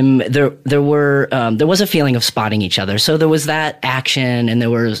time, there was a feeling of spotting each other. So there was that action and there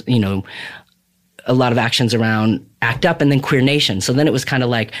was, a lot of actions around ACT UP and then Queer Nation. So then it was kind of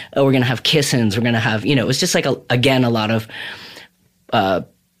like, oh, we're going to have Kiss-Ins. We're going to have, it was just like, a lot of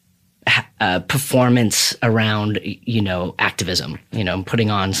performance around, activism, putting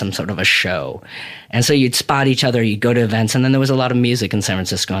on some sort of a show. And so you'd spot each other, you'd go to events, and then there was a lot of music in San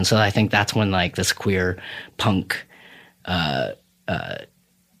Francisco. And so I think that's when like this queer punk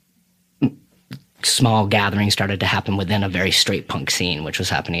small gathering started to happen within a very straight punk scene, which was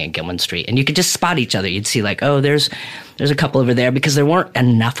happening at Gilman Street. And you could just spot each other. You'd see like, oh, there's a couple over there, because there weren't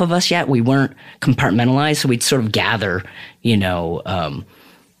enough of us yet. We weren't compartmentalized. So we'd sort of gather,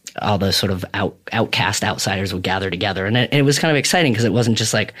 all the sort of outcast outsiders would gather together. And it was kind of exciting because it wasn't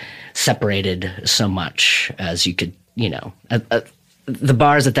just like separated so much as you could, the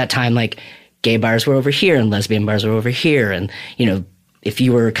bars at that time, like gay bars were over here and lesbian bars were over here. And, if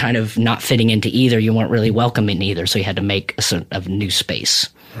you were kind of not fitting into either, you weren't really welcome in either. So you had to make a sort of new space.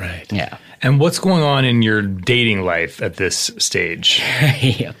 Right. Yeah. And what's going on in your dating life at this stage?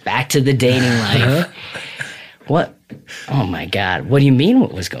 Yeah, back to the dating life. What? Oh my God. What do you mean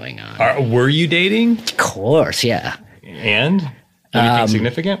what was going on? Were you dating? Of course, yeah. And? Anything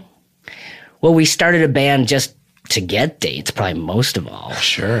significant? Well, we started a band just to get dates, probably most of all.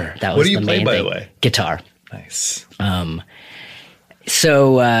 Sure. That was what do you the play, main by thing. the way? Guitar. Nice.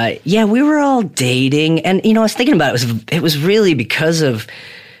 So, yeah, we were all dating. And, I was thinking about it was really because of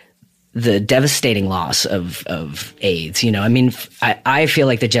the devastating loss of AIDS. I mean, I feel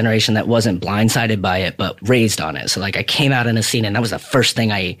like the generation that wasn't blindsided by it, but raised on it. So like I came out in a scene and that was the first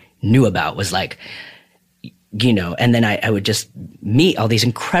thing I knew about was like, and then I would just meet all these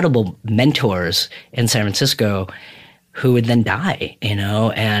incredible mentors in San Francisco who would then die,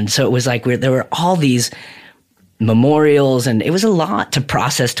 And so it was like there were all these memorials, and it was a lot to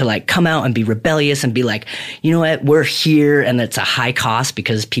process to like come out and be rebellious and be like, you know what, we're here, and it's a high cost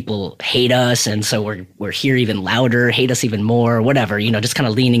because people hate us, and so we're here even louder, hate us even more, whatever, just kind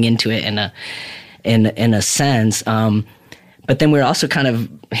of leaning into it in a sense. But then we're also kind of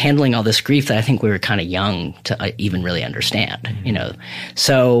handling all this grief that I think we were kind of young to even really understand,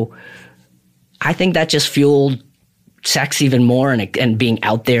 So I think that just fueled sex even more and being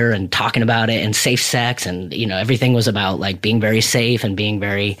out there and talking about it and safe sex. And, everything was about like being very safe and being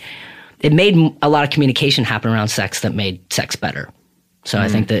it made a lot of communication happen around sex that made sex better. So I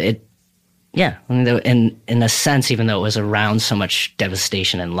think that in a sense, even though it was around so much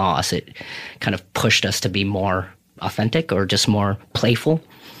devastation and loss, it kind of pushed us to be more authentic or just more playful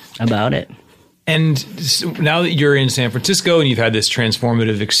about it. And so now that you're in San Francisco and you've had this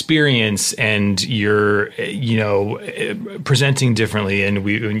transformative experience and you're, presenting differently and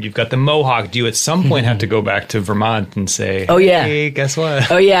you've got the mohawk, do you at some point have to go back to Vermont and say, oh, yeah. Hey, guess what?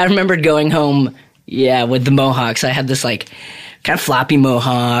 Oh, yeah. I remembered going home, with the mohawks. I had this like kind of floppy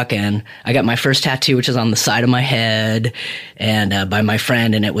mohawk, and I got my first tattoo, which is on the side of my head, and by my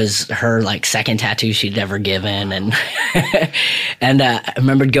friend, and it was her like second tattoo she'd ever given. And, and I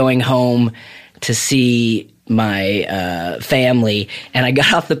remembered going home to see my family, and I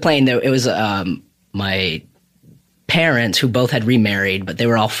got off the plane. It was my parents who both had remarried, but they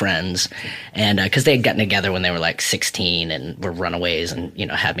were all friends, and because they had gotten together when they were like 16 and were runaways, and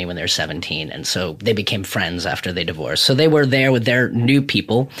had me when they were 17, and so they became friends after they divorced. So they were there with their new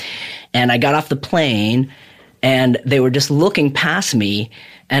people, and I got off the plane, and they were just looking past me,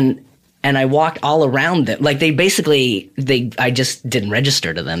 and I walked all around them. Like I just didn't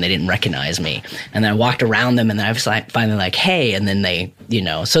register to them. They didn't recognize me. And then I walked around them, and then I was like, finally like, hey, and then they,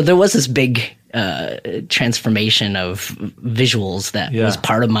 so there was this big transformation of visuals that was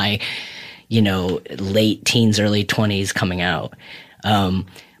part of my, late teens, early 20s coming out.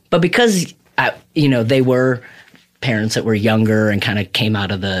 But because, they were parents that were younger and kind of came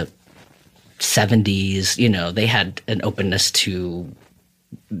out of the 70s, they had an openness to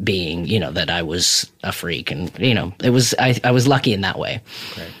being, that I was a freak, and I was lucky in that way.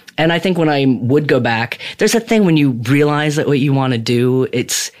 Right. And I think when I would go back, there's a thing when you realize that what you want to do,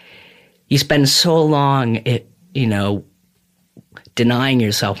 you spend so long, denying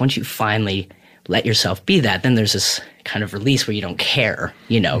yourself. Once you finally let yourself be that, then there's this kind of release where you don't care,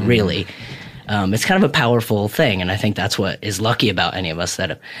 really. It's kind of a powerful thing. And I think that's what is lucky about any of us that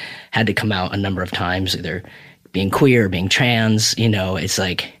have had to come out a number of times, either being queer, being trans, it's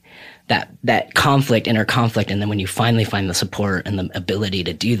like that inner conflict. And then when you finally find the support and the ability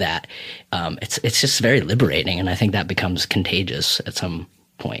to do that, it's just very liberating. And I think that becomes contagious at some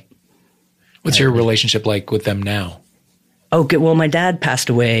point. What's your relationship like with them now? Oh, good. Well, my dad passed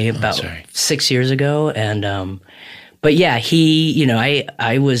away about 6 years ago. And, but yeah,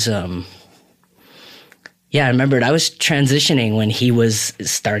 I was, I remembered I was transitioning when he was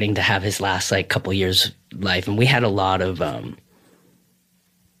starting to have his last couple years life, and we had a lot of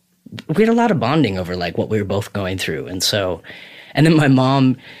bonding over what we were both going through. And then my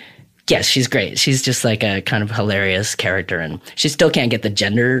mom, yes, she's great. She's just a kind of hilarious character, and she still can't get the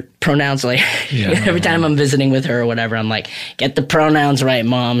gender pronouns. Every time I'm visiting with her or whatever, I'm like, get the pronouns right,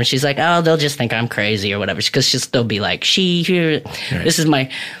 Mom. And she's like, oh, they'll just think I'm crazy or whatever. Because she'll still be like, she, here, this is my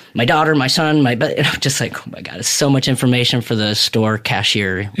daughter, my son, and I'm just like, oh my God, it's so much information for the store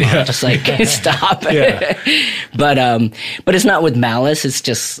cashier. Just stop. But it's not with malice. It's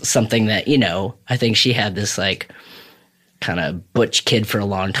just something that, I think she had this kind of butch kid for a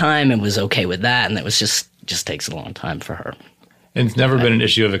long time and was okay with that. And that was just takes a long time for her. And it's never been an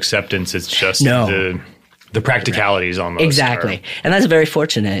issue of acceptance. It's just the practicalities almost. Exactly. And that's very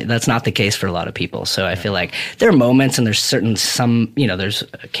fortunate. That's not the case for a lot of people. So I feel like there are moments, and there's there's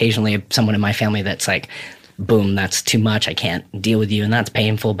occasionally someone in my family that's like, boom, that's too much. I can't deal with you. And that's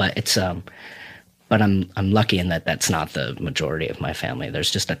painful, but it's, but I'm lucky in that that's not the majority of my family.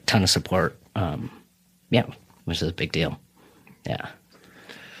 There's just a ton of support. Which is a big deal. Yeah.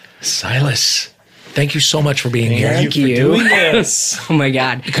 Silas, thank you so much for being here. Thank you. For doing this. Oh my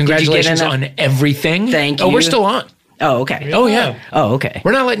God. Congratulations on everything. Thank you. Oh, we're still on. Oh, okay. Yeah. Oh, yeah. Oh, okay.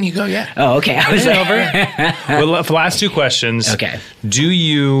 We're not letting you go yet. Oh, okay. I was over. Well, for the last two questions. Okay. Do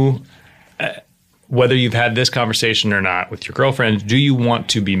you, whether you've had this conversation or not with your girlfriend, do you want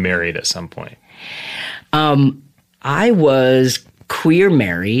to be married at some point? I was queer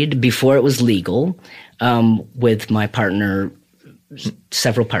married before it was legal, with my partner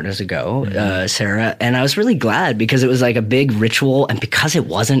several partners ago, Sarah, and I was really glad because it was a big ritual, and because it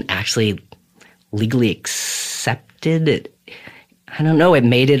wasn't actually legally accepted, I don't know, it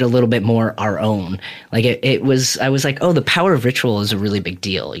made it a little bit more our own. I was like, oh, the power of ritual is a really big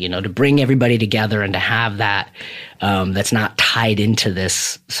deal, to bring everybody together and to have that, that's not tied into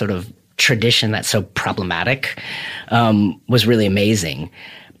this sort of tradition that's so problematic, was really amazing.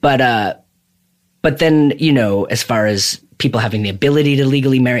 But then, as far as people having the ability to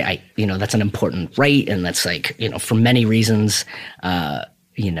legally marry, that's an important right. And that's for many reasons, but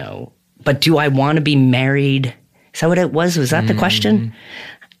do I want to be married? Is that what it was? Was that the question?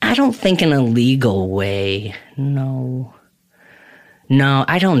 I don't think in a legal way. No,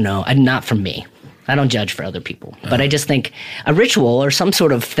 I don't know. Not for me. I don't judge for other people, but I just think a ritual or some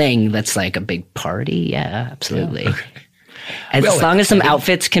sort of thing that's a big party. Yeah, absolutely. Yeah, okay. As long as some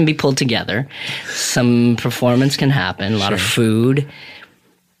outfits can be pulled together, some performance can happen, a lot of food.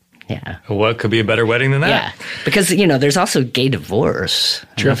 Yeah. What could be a better wedding than that? Yeah. Because, there's also gay divorce.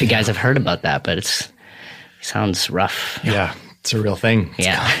 I don't know if you guys have heard about that, but it sounds rough. Yeah. It's a real thing.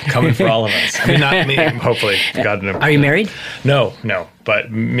 It's coming for all of us. I mean, not me, hopefully. God knows. Are you married? No.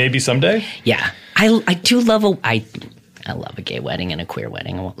 But maybe someday? Yeah. I do love I love a gay wedding and a queer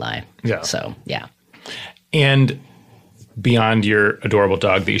wedding, I won't lie. Yeah. So, yeah. And beyond your adorable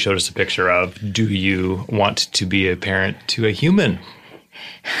dog that you showed us a picture of, do you want to be a parent to a human?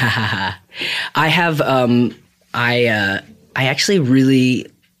 I have, I actually really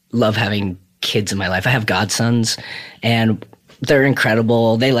love having kids in my life. I have godsons, and they're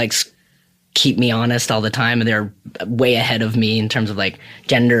incredible. They keep me honest all the time, and they're way ahead of me in terms of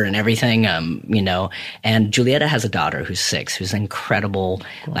gender and everything, and Julieta has a daughter who's 6, who's incredible,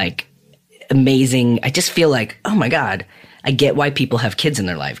 amazing. I just feel oh my God, I get why people have kids in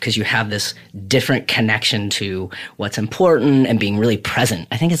their life, because you have this different connection to what's important and being really present.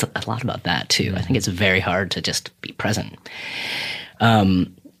 I think it's a lot about that too. I think it's very hard to just be present. You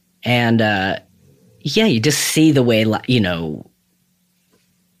just see the way,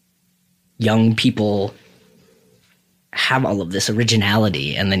 young people have all of this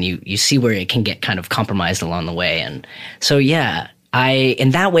originality, and then you see where it can get kind of compromised along the way. And so,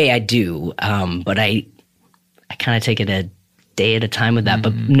 in that way I do, but I kind of take it a day at a time with that.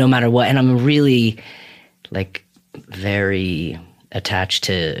 But no matter what, and I'm really like very attached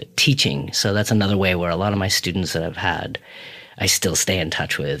to teaching. So that's another way where a lot of my students that I've had, I still stay in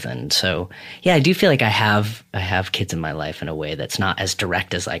touch with. And so, yeah, I do feel like I have kids in my life in a way that's not as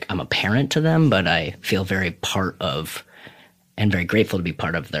direct as like I'm a parent to them, but I feel very part of and very grateful to be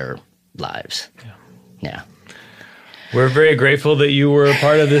part of their lives. Yeah. We're very grateful that you were a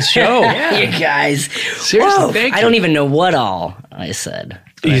part of this show. You guys. Seriously, thank you. I don't even know what all I said.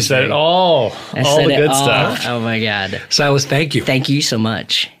 You said it all. I All said the it good all. stuff. Oh my God. Silas, thank you. Thank you so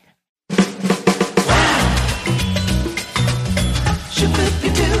much.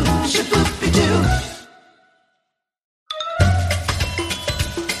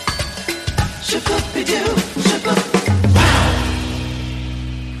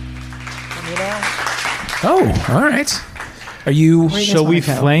 Oh, all right. Are you? Shall we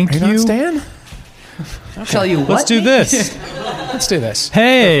flank Are you not you? staying? Shall you? Let's what do me? this. Let's do this.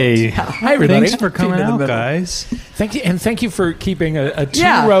 Hey. Hi, everybody. Thanks for coming in the out, middle. guys. Thank you, and thank you for keeping a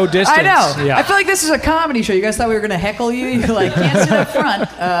Yeah, two-row distance. I know. Yeah. I feel like this is a comedy show. You guys thought we were going to heckle you. You're like, can't sit up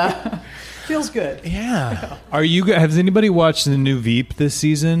front. Feels good. Yeah. Has anybody watched the new Veep this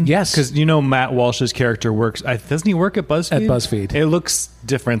season? Yes. Because Matt Walsh's character works. Doesn't he work at BuzzFeed? At BuzzFeed. It looks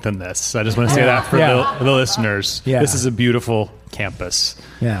different than this. I just want to say that for the listeners. Yeah. This is a beautiful campus.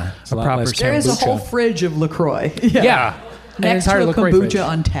 Yeah. It's a lot proper less There is a kombucha. whole fridge of LaCroix. Yeah. An Next to entire a LaCroix kombucha fridge.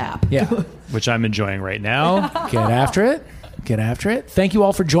 on tap. Yeah. Which I'm enjoying right now. Get after it. Get after it. Thank you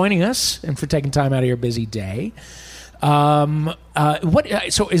all for joining us and for taking time out of your busy day. So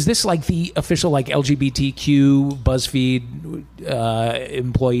is this like the official like LGBTQ BuzzFeed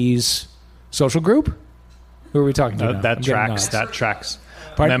employees social group? Who are we talking to? now? that I'm getting tracks. nods. That tracks.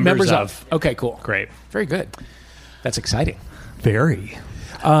 Pardon? Members of. Okay, cool. Great. Very good. That's exciting. Very.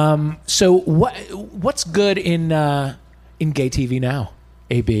 So what's good in gay TV now?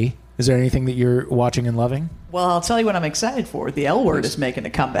 AB, is there anything that you're watching and loving? Well, I'll tell you what I'm excited for. The L Word is making a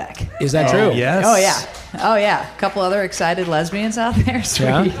comeback. Is that true? Yes. Oh, yeah. Oh, yeah. A couple other excited lesbians out there. Sweet.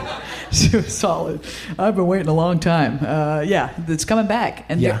 Yeah? Solid. I've been waiting a long time. Yeah, it's coming back.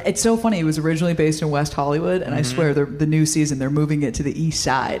 And Yeah. it's so funny. It was originally based in West Hollywood, and I swear the new season, they're moving it to the east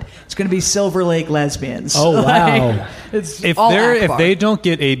side. It's going to be Silver Lake lesbians. Oh, wow. Like, it's If all if Akbar. they don't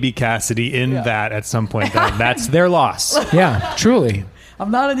get A.B. Cassidy in Yeah. that at some point, then that's their loss. Yeah, truly. I'm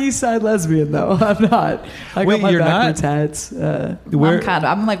not an East Side lesbian though. I'm not. I Wait, got my you're backwards not? hats. Where-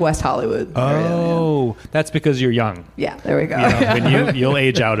 I'm like West Hollywood. area, Oh, that's because you're young. yeah. There we go. When you'll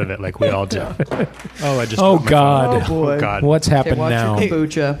age out of it like we all do. Oh, I just. Oh, put my God. phone- Oh, boy. Oh, God. What's Okay, happened watch now? your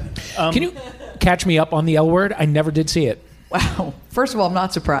kombucha. Can you catch me up on the L Word? I never did see it. Wow. First of all, I'm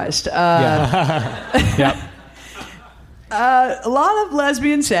not surprised. Yeah. A lot of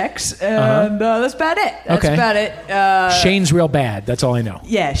lesbian sex, and that's about it. That's Okay. about it. Shane's real bad. That's all I know.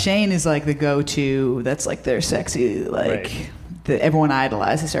 Yeah, Shane is like the go-to. That's like their sexy, like Right. everyone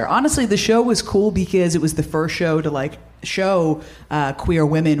idolizes her. Honestly, the show was cool because it was the first show to like show queer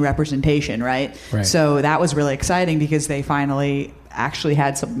women representation, right? Right. So that was really exciting because they finally actually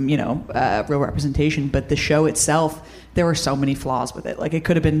had some, real representation. But the show itself, there were so many flaws with it. Like it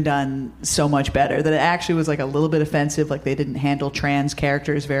could have been done so much better. That it actually was like a little bit offensive. Like they didn't handle trans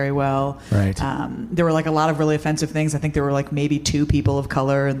characters very well. Right. There were like a lot of really offensive things. I think there were like maybe 2 people of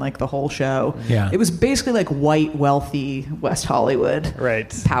color in like the whole show. Yeah. It was basically like white, wealthy West Hollywood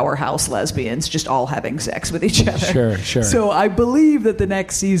Right. powerhouse lesbians just all having sex with each other. Sure, sure. So I believe that the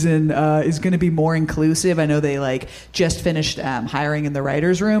next season is going to be more inclusive. I know they like just finished hiring in the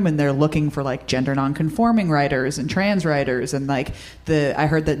writers' room, and they're looking for like gender non-conforming writers and trans writers, and like I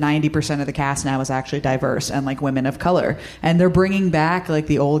heard that 90% of the cast now is actually diverse and like women of color, and they're bringing back like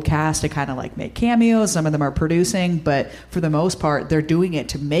the old cast to kind of like make cameos. Some of them are producing, but for the most part, they're doing it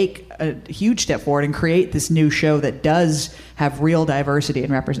to make a huge step forward and create this new show that does have real diversity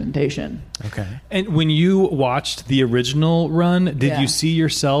and representation. Okay. And when you watched the original run, did Yeah. you see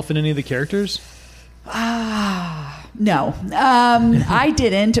yourself in any of the characters? No, I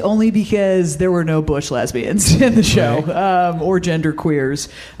didn't, only because there were no butch lesbians in the show, or gender queers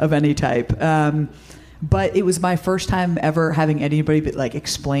of any type. But it was my first time ever having anybody like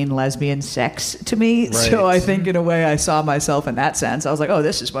explain lesbian sex to me. Right. So I think in a way I saw myself in that sense. I was like, oh,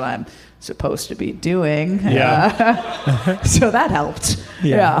 this is what I'm supposed to be doing. Yeah. So that helped.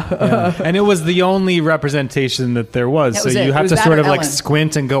 Yeah. And it was the only representation that there was. That So was it. you It have was to that sort or of like Ellen.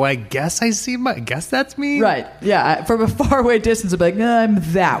 squint and go, I guess that's me. Right. Yeah. From a faraway distance, I'd be like, no, I'm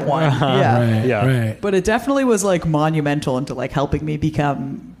that one. Yeah. Right. Yeah. Right. But it definitely was like monumental into like helping me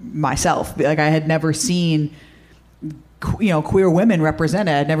become myself. Like I had never seen queer women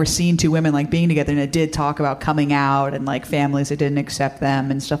represented. I'd never seen two women like being together, and it did talk about coming out and like families that didn't accept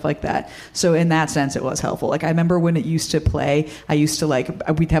them and stuff like that. So in that sense, it was helpful. Like I remember when it used to play, I used to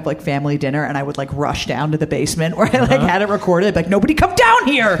we'd have like family dinner, and I would like rush down to the basement where I like had it recorded, like nobody come down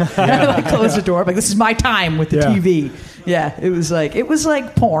here. And I like close the door, like this is my time with the TV. Yeah, it was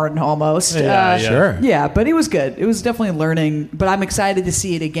like porn almost. Sure. Yeah, but it was good. It was definitely learning. But I'm excited to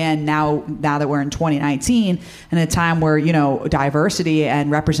see it again now that we're in 2019 and a time where diversity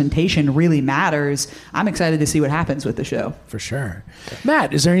and representation really matters. I'm excited to see what happens with the show. For sure.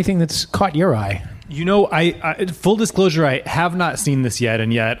 Matt, is there anything that's caught your eye? I full disclosure, I have not seen this yet,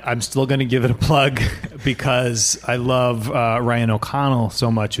 and yet I'm still going to give it a plug because I love Ryan O'Connell so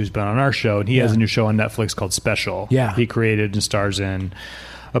much, who's been on our show, and he has a new show on Netflix called Special. Yeah, he created and stars in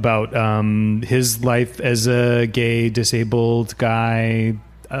about his life as a gay disabled guy.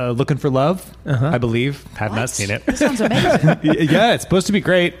 Looking for love, I believe. Have not seen it. That sounds amazing. Yeah, it's supposed to be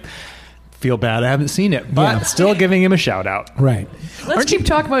great. Feel bad I haven't seen it, but still giving him a shout out. Right. Let's keep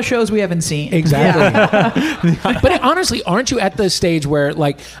talking about shows we haven't seen. Exactly. But honestly, aren't you at the stage where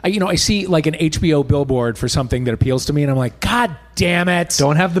like, I see like an HBO billboard for something that appeals to me and I'm like, God damn it.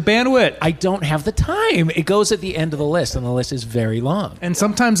 Don't have the bandwidth. I don't have the time. It goes at the end of the list and the list is very long. And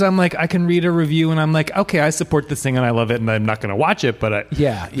sometimes I'm like, I can read a review and I'm like, okay, I support this thing and I love it and I'm not going to watch it. But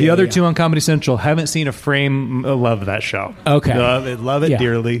the other two on Comedy Central, haven't seen a frame. Love that show. Okay. Love it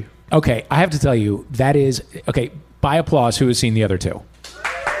dearly. Okay, I have to tell you, that is... Okay, by applause, who has seen the other two?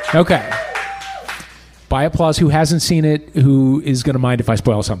 Okay. By applause, who hasn't seen it, who is going to mind if I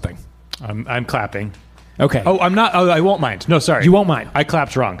spoil something? I'm clapping. Okay. Oh, I'm not... Oh, I won't mind. No, sorry. You won't mind? I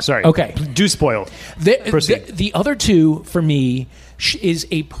clapped wrong. Sorry. Okay. Do spoil. The other two, for me, is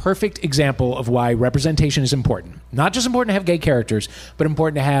a perfect example of why representation is important. Not just important to have gay characters, but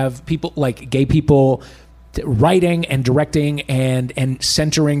important to have people, like gay people... writing and directing and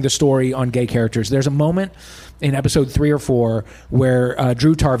centering the story on gay characters. There's a moment in episode 3 or 4 where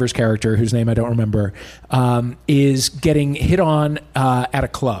Drew Tarver's character, whose name I don't remember, is getting hit on at a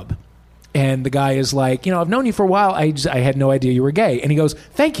club. And the guy is like, I've known you for a while. I had no idea you were gay. And he goes,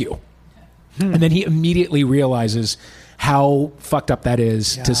 thank you. And then he immediately realizes how fucked up that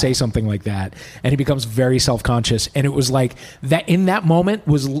is to say something like that. And he becomes very self-conscious. And it was like that in that moment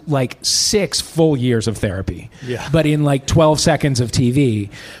was like 6 full years of therapy. Yeah. But in like 12 seconds of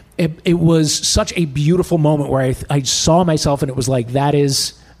TV, it was such a beautiful moment where I saw myself and it was like, that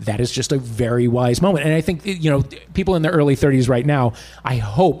is just a very wise moment. And I think, people in their early 30s right now, I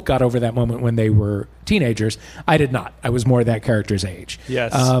hope got over that moment when they were teenagers. I did not. I was more that character's age.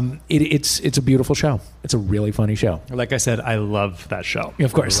 Yes. It's a beautiful show. It's a really funny show. Like I said, I love that show.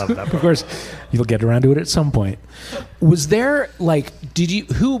 Of course. I love that book. Of course. You'll get around to it at some point. Was there,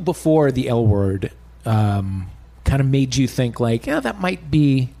 who before the L Word kind of made you think like, this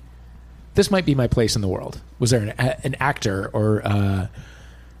might be my place in the world? Was there an actor or...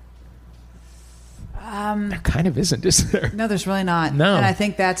 there kind of isn't, is there? No, there's really not. No. And I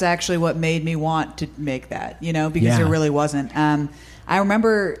think that's actually what made me want to make that, because there really wasn't. I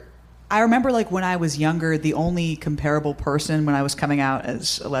remember like when I was younger, the only comparable person when I was coming out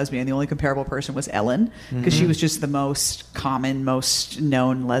as a lesbian, the only comparable person was Ellen, because she was just the most common, most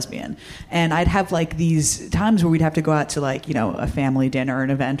known lesbian. And I'd have like these times where we'd have to go out to like, a family dinner or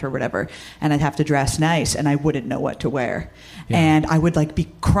an event or whatever, and I'd have to dress nice and I wouldn't know what to wear. Yeah. And I would like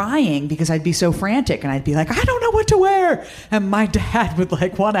be crying because I'd be so frantic and I'd be like, I don't know what to wear. And my dad would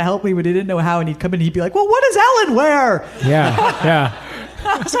like want to help me, but he didn't know how. And he'd come in and he'd be like, well, what does Ellen wear? Yeah. Yeah.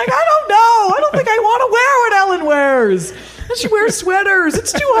 I was like, I don't know. I don't think I want to wear what Ellen wears. She wears sweaters.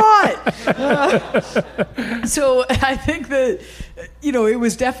 It's too hot. So I think that, it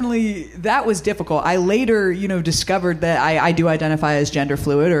was definitely, that was difficult. I later, discovered that I do identify as gender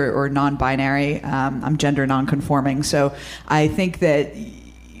fluid or non-binary. I'm gender non-conforming. So I think that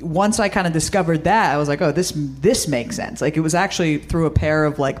once I kind of discovered that, I was like, oh, this makes sense. Like, it was actually through a pair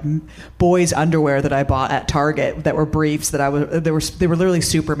of like boys' underwear that I bought at Target that were briefs that they were literally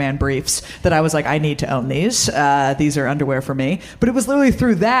Superman briefs that I was like, I need to own these. These are underwear for me. But it was literally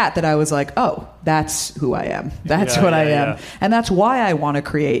through that I was like, oh, that's who I am. That's what I am. Yeah. And that's why I want to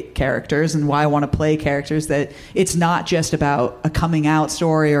create characters and why I want to play characters, that it's not just about a coming out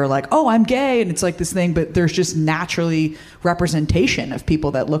story or like, oh, I'm gay and it's like this thing, but there's just naturally representation of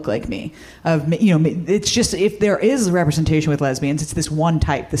people that look like me. It's just, if there is representation with lesbians, it's this one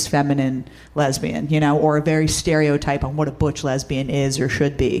type, this feminine lesbian, or a very stereotype on what a butch lesbian is or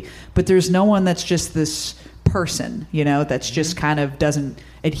should be. But there's no one that's just this person, that's just kind of doesn't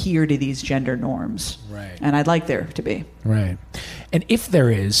adhere to these gender norms. Right. And I'd like there to be. Right. And if there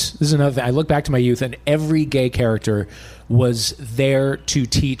is, this is another thing. I look back to my youth, and every gay character was there to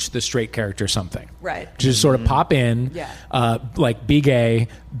teach the straight character something. Right. Just sort of pop in, Yeah. like be gay,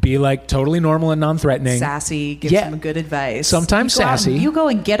 be like totally normal and non-threatening. Sassy, give some good advice. Sometimes You go out and- sassy. you go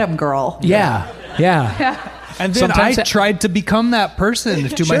and get him, girl. Yeah. Yeah. And then Sometimes I tried to become that person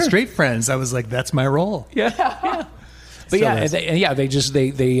to my Sure. straight friends. I was like, that's my role. But Still yeah, is. they just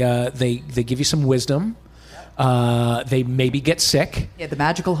they give you some wisdom. They maybe get sick. Yeah, the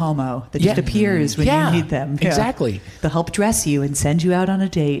magical homo that just appears when you need them. Yeah. Exactly. They'll help dress you and send you out on a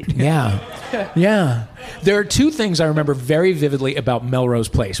date. Yeah. Yeah. There are two things I remember very vividly about Melrose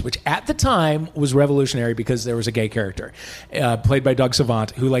Place, which at the time was revolutionary because there was a gay character played by Doug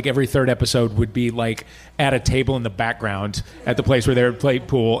Savant, who like every third episode would be like at a table in the background at the place where they would play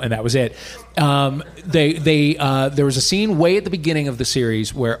pool, and that was it. There was a scene way at the beginning of the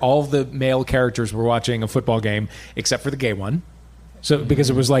series where all of the male characters were watching a football game except for the gay one. So because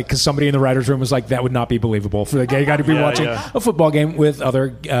it was like, because somebody in the writer's room was like, that would not be believable for the gay guy to be watching a football game with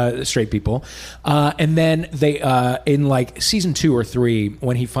other straight people. And then they, in like season 2 or 3,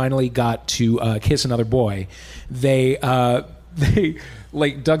 when he finally got to kiss another boy, they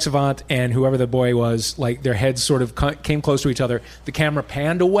like Doug Savant and whoever the boy was, like their heads sort of came close to each other. The camera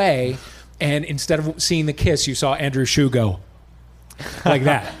panned away, and instead of seeing the kiss, you saw Andrew Shue go like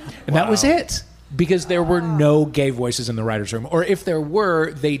that. And that was it. Because there were no gay voices in the writer's room. Or if there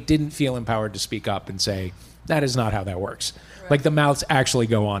were, they didn't feel empowered to speak up and say, that is not how that works. Right. Like the mouths actually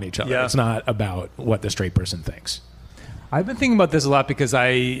go on each other. Yeah. It's not about what the straight person thinks. I've been thinking about this a lot because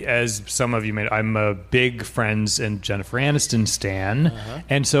as some of you may know, I'm a big Friends and Jennifer Aniston stan.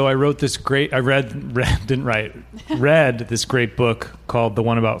 And so I wrote this read this great book called The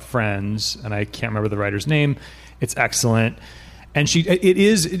One About Friends, and I can't remember the writer's name. It's excellent. And it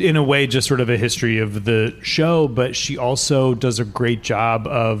is in a way just sort of a history of the show, but she also does a great job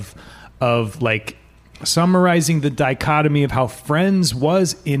of like summarizing the dichotomy of how Friends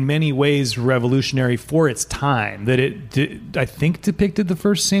was in many ways revolutionary for its time. That it I think depicted the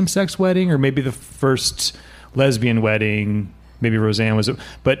first same-sex wedding, or maybe the first lesbian wedding. Maybe Roseanne was,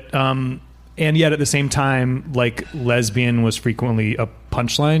 but and yet at the same time, like lesbian was frequently a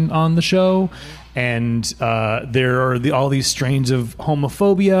punchline on the show. And there are all these strains of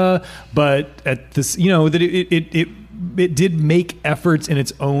homophobia, but at this, that it did make efforts in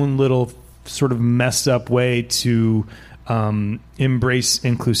its own little sort of messed up way to embrace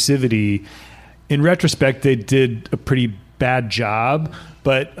inclusivity. In retrospect, they did a pretty bad job,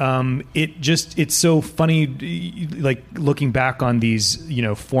 but it's so funny, like looking back on these,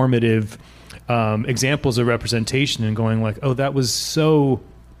 formative examples of representation and going like, oh, that was so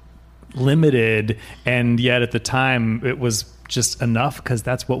limited, and yet at the time it was just enough because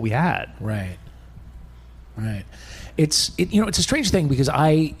that's what we had. Right. It's a strange thing because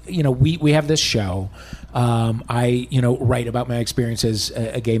we have this show. I write about my experience as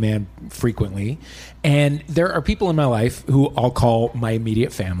a gay man frequently, and there are people in my life who I'll call my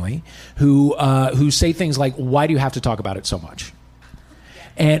immediate family who say things like, "Why do you have to talk about it so much?"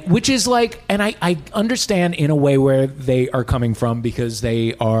 And which is like, and I understand in a way where they are coming from because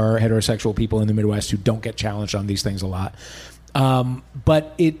they are heterosexual people in the Midwest who don't get challenged on these things a lot.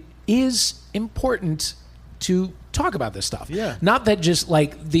 But it is important to talk about this stuff. Yeah. Not that just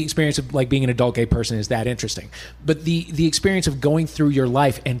like the experience of like being an adult gay person is that interesting, but the experience of going through your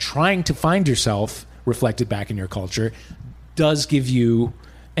life and trying to find yourself reflected back in your culture does give you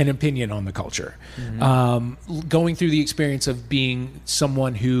an opinion on the culture. Going through the experience of being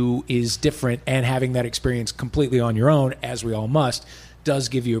someone who is different and having that experience completely on your own, as we all must, does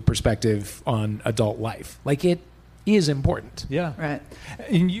give you a perspective on adult life. Like, it is important. Yeah. Right.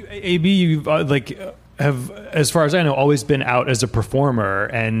 And you, AB, you've have, as far as I know, always been out as a performer,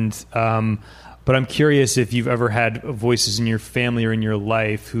 and but I'm curious if you've ever had voices in your family or in your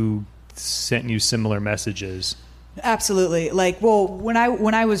life who sent you similar messages. Absolutely. Like, well, when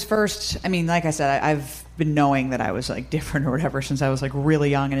I was first, I mean, like I said, I've been knowing that I was like different or whatever since I was like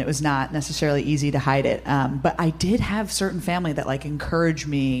really young, and it was not necessarily easy to hide it. But I did have certain family that like encouraged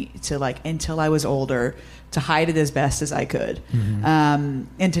me to like, until I was older, to hide it as best as I could, and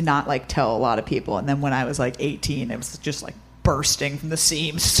to not like tell a lot of people. And then when I was like 18, it was just like bursting from the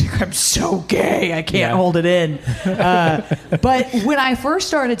seams. I'm so gay, I can't hold it in. But when I first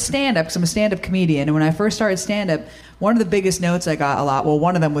started stand-up, because I'm a stand-up comedian, and when I first started stand-up, one of the biggest notes I got a lot, well,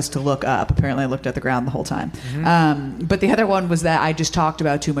 one of them was to look up. Apparently I looked at the ground the whole time. But the other one was that I just talked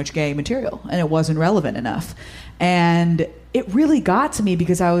about too much gay material and it wasn't relevant enough. And it really got to me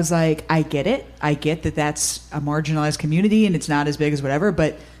because I was like, I get it. I get that that's a marginalized community and it's not as big as whatever,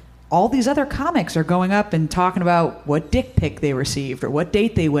 but all these other comics are going up and talking about what dick pic they received or what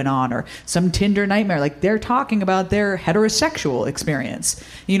date they went on or some Tinder nightmare. Like, they're talking about their heterosexual experience.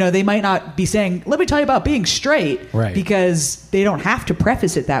 You know, they might not be saying, let me tell you about being straight, right, because they don't have to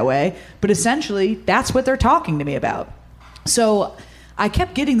preface it that way. But essentially, that's what they're talking to me about. So I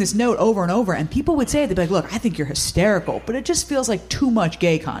kept getting this note over and over, and people would say, they'd be like, look, I think you're hysterical, but it just feels like too much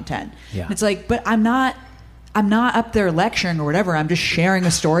gay content. Yeah. It's like, but I'm not up there lecturing or whatever. I'm just sharing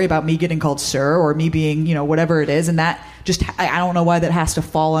a story about me getting called sir or me being, you know, whatever it is. And that just, I don't know why that has to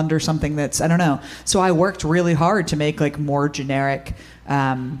fall under something that's, I don't know. So I worked really hard to make like more generic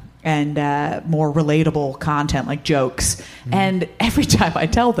and more relatable content, like jokes. And every time I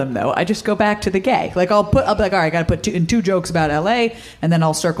tell them, though, I just go back to the gay. Like, I'll be like, all right, I got to put two jokes about LA, and then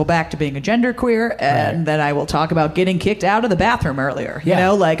I'll circle back to being a genderqueer, and then I will talk about getting kicked out of the bathroom earlier. You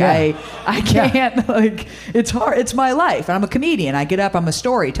know, like I can't, like, it's hard. It's my life. And I'm a comedian. I get up, I'm a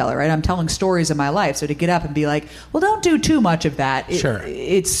storyteller, right? I'm telling stories of my life. So to get up and be like, well, don't do too much of that.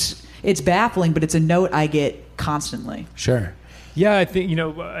 It's baffling, but it's a note I get constantly. Sure. Yeah, I think, you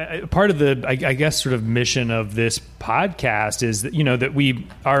know, part of the, I guess, sort of mission of this podcast is that, you know, that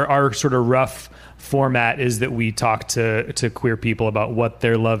our sort of rough format is that we talk to queer people about what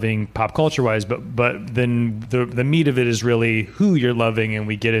they're loving pop culture wise, but then the meat of it is really who you're loving, and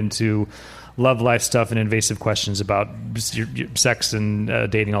we get into love life stuff and invasive questions about your sex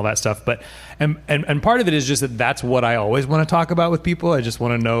and dating, all that stuff. But and part of it is just that's what I always want to talk about with people. I just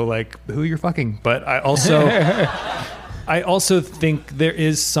want to know, like, who you're fucking. But I also think there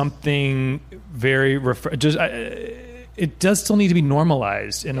is something very it does still need to be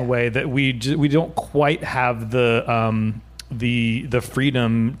normalized in a way that we don't quite have the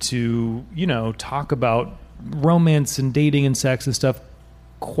freedom to, you know, talk about romance and dating and sex and stuff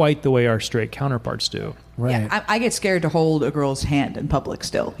quite the way our straight counterparts do. Right. Yeah, I get scared to hold a girl's hand in public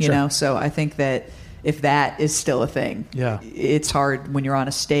still, you know? So I think that if that is still a thing, it's hard when you're on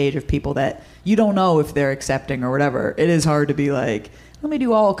a stage of people that you don't know if they're accepting or whatever. It is hard to be like, let me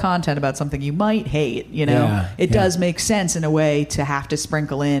do all content about something you might hate, you know? Yeah, it does make sense in a way to have to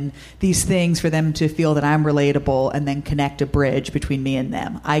sprinkle in these things for them to feel that I'm relatable and then connect a bridge between me and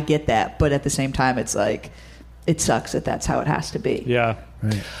them. I get that. But at the same time, it's like, it sucks that that's how it has to be. Yeah.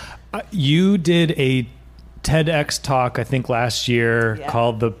 Right. You did a TEDx talk, I think, last year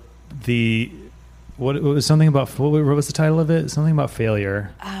called the what was something about, what was the title of it? Something about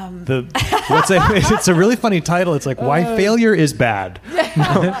failure. It's a really funny title. It's like, why failure is bad.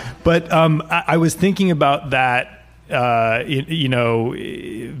 No, but I was thinking about that, you know,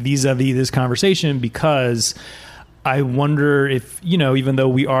 vis-a-vis this conversation, because I wonder if, you know, even though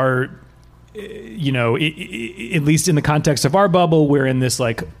we are, you know, at least in the context of our bubble, we're in this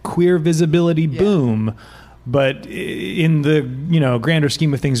like queer visibility boom, but in the, you know, grander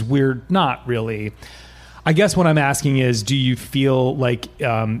scheme of things, we're not really. I guess what I'm asking is, do you feel like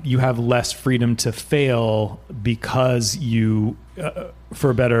you have less freedom to fail because you,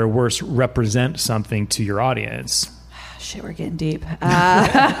 for better or worse, represent something to your audience? Shit, we're getting deep.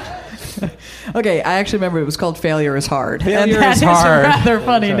 Okay, I actually remember it was called Failure is Hard. Failure is Hard. A rather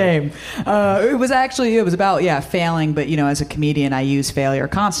funny name. It was about failing, but, you know, as a comedian, I use failure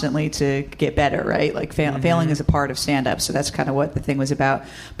constantly to get better, right? Like failing is a part of stand-up, so that's kind of what the thing was about.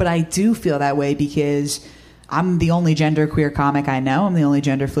 But I do feel that way because I'm the only genderqueer comic I know. I'm the only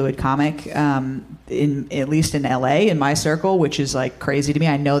gender fluid comic, at least in LA, in my circle, which is like crazy to me.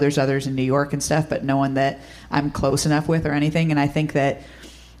 I know there's others in New York and stuff, but no one that I'm close enough with or anything. And I think that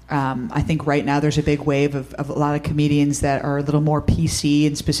right now there's a big wave of a lot of comedians that are a little more PC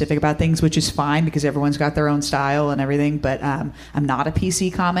and specific about things, which is fine because everyone's got their own style and everything. But I'm not a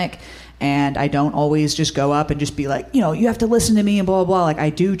PC comic. And I don't always just go up and just be like, you know, you have to listen to me and blah, blah, blah. Like, I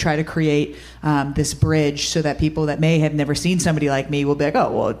do try to create this bridge so that people that may have never seen somebody like me will be like,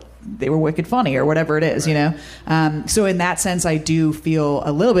 oh, well, they were wicked funny or whatever it is, you know? So in that sense, I do feel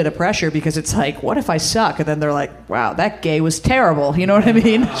a little bit of pressure because it's like, what if I suck? And then they're like, wow, that gay was terrible. You know what I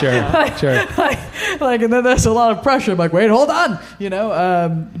mean? Sure, sure. Like, and then there's a lot of pressure. I'm like, wait, hold on, you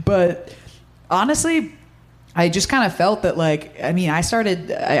know? But honestly, I just kind of felt that, like, I mean,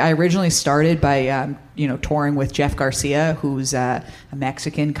 I originally started by, you know, touring with Jeff Garcia, who's a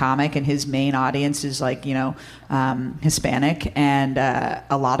Mexican comic, and his main audience is, like, you know, Hispanic. And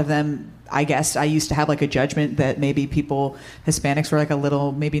a lot of them, I guess I used to have like a judgment that maybe Hispanics were like a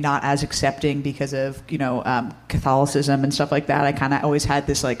little, maybe not as accepting because of, Catholicism and stuff like that. I kind of always had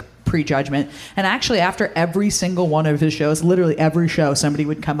this like prejudgment. And actually, after every single one of his shows, literally every show, somebody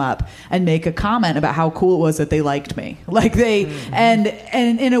would come up and make a comment about how cool it was that they liked me. Like and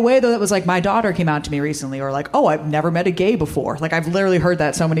in a way though, that was like, my daughter came out to me recently, or like, oh, I've never met a gay before. Like I've literally heard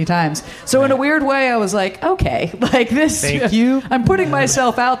that so many times. So in a weird way, I was like, okay, like this, thank you. I'm putting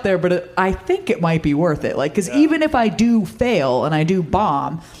myself out there, but I think it might be worth it. Like, because even if I do fail and I do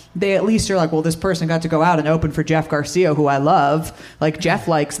bomb, they at least are like, well, this person got to go out and open for Jeff Garcia, who I love. Like, Jeff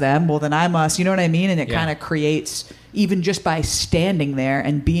likes them. Well, then I must. You know what I mean? And it kind of creates, even just by standing there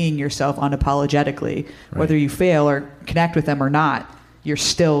and being yourself unapologetically, whether you fail or connect with them or not, you're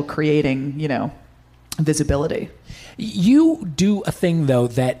still creating, visibility. You do a thing, though,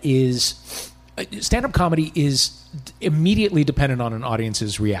 that is... stand-up comedy is immediately dependent on an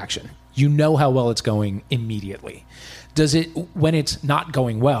audience's reaction. You know how well it's going immediately. Does it, when it's not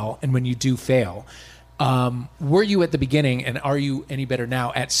going well and when you do fail, were you at the beginning, and are you any better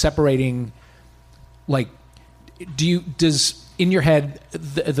now at separating, like, does in your head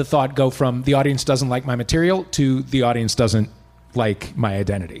the thought go from the audience doesn't like my material to the audience doesn't like my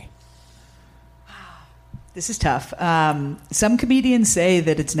identity? This is tough. Some comedians say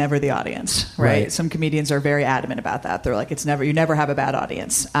that it's never the audience, right? Some comedians are very adamant about that. They're like, you never have a bad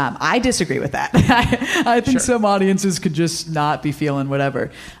audience. I disagree with that. I think some audiences could just not be feeling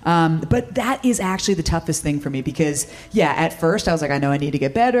whatever. But that is actually the toughest thing for me because, at first I was like, I know I need to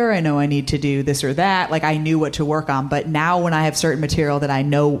get better. I know I need to do this or that. Like I knew what to work on. But now when I have certain material that I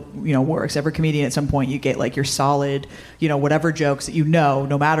know, works, every comedian at some point you get like your solid, whatever jokes that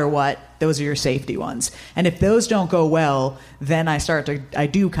no matter what, those are your safety ones. And if those don't go well, then I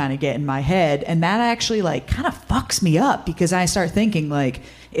do kind of get in my head. And that actually like kind of fucks me up because I start thinking like,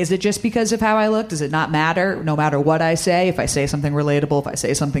 is it just because of how I look? Does it not matter? No matter what I say, if I say something relatable, if I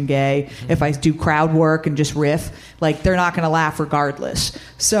say something gay, if I do crowd work and just riff, like they're not going to laugh regardless.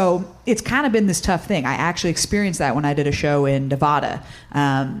 So it's kind of been this tough thing. I actually experienced that when I did a show in Nevada.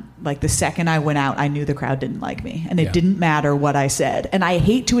 Like the second I went out, I knew the crowd didn't like me. And it didn't matter what I said. And I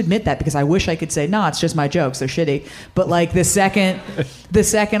hate to admit that because I wish I could say, no, it's just my jokes. They're shitty. But like the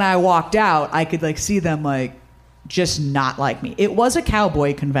second I walked out, I could like see them like, just not like me. It was a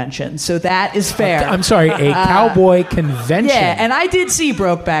cowboy convention, so that is fair. I'm sorry, a cowboy convention. Yeah, and I did see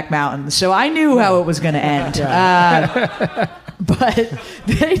Brokeback Mountain, so I knew how it was going to end. But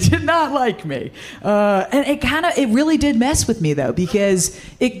they did not like me. And it really did mess with me, though, because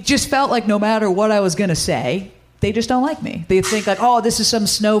it just felt like no matter what I was going to say, they just don't like me. They think like, oh, this is some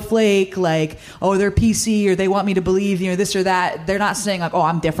snowflake, like, oh, they're PC, or they want me to believe, this or that. They're not saying like, oh,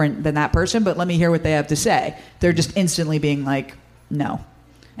 I'm different than that person, but let me hear what they have to say. They're just instantly being like, no.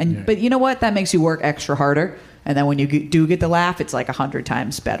 But you know what? That makes you work extra harder. And then when you do get the laugh, it's like 100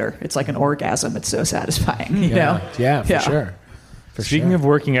 times better. It's like an orgasm. It's so satisfying, you know? Yeah, for sure. Speaking of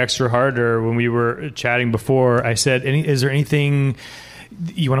working extra harder, when we were chatting before, I said, is there anything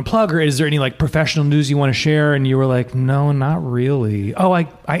you want to plug, or is there any like professional news you want to share? And you were like, no, not really. Oh, I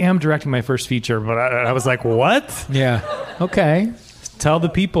am directing my first feature, but I was like, what? Yeah. Okay. Tell the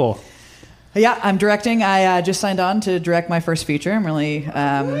people. Yeah, I'm directing. I just signed on to direct my first feature. I'm really,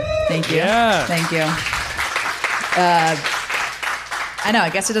 thank you. Yeah. Thank you. I know, I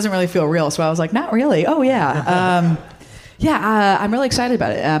guess it doesn't really feel real. So I was like, not really. Oh yeah. I'm really excited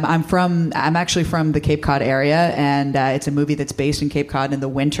about it. I'm actually from the Cape Cod area, and it's a movie that's based in Cape Cod in the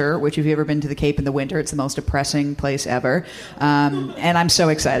winter, which if you've ever been to the Cape in the winter, it's the most depressing place ever. And I'm so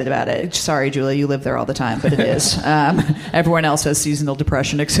excited about it. Sorry, Julia, you live there all the time, but it is. Everyone else has seasonal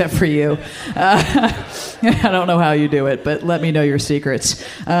depression except for you. I don't know how you do it, but let me know your secrets.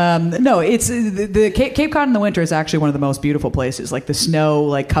 No, it's the Cape Cod in the winter is actually one of the most beautiful places. Like the snow,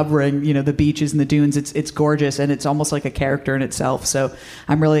 like covering, the beaches and the dunes. It's gorgeous, and it's almost like a character in itself. So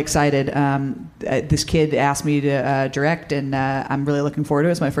I'm really excited. This kid asked me to direct, and I'm really looking forward to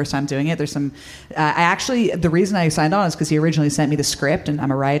it. It's my first time doing it. There's some. The reason I signed on is because he originally sent me the script, and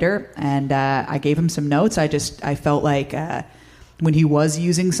I'm a writer, and I gave him some notes. I felt like when he was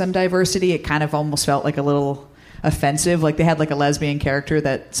using some diversity, it kind of almost felt like a little offensive. Like they had like a lesbian character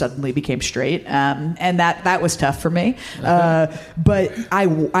that suddenly became straight, and that was tough for me. But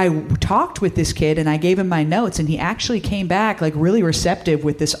I talked with this kid, and I gave him my notes, and he actually came back like really receptive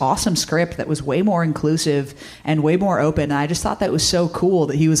with this awesome script that was way more inclusive and way more open. And I just thought that was so cool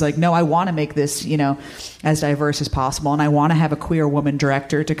that he was like, no, I want to make this as diverse as possible, and I want to have a queer woman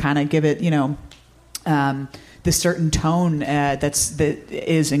director to kind of give it this certain tone that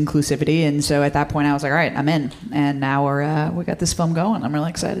is inclusivity. And so at that point, I was like, all right, I'm in. And now we got this film going. I'm really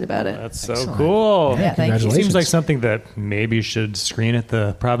excited about it. That's so cool. Yeah, thank you. Seems like something that maybe should screen at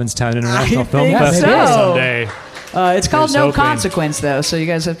the Provincetown International Film think Festival so. someday. It's called Here's No hoping. Consequence, though, so you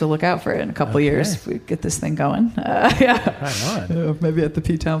guys have to look out for it in a couple of years if we get this thing going. Yeah. Right on. Maybe at the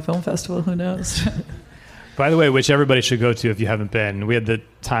P-Town Film Festival, who knows? By the way, which everybody should go to if you haven't been. We had the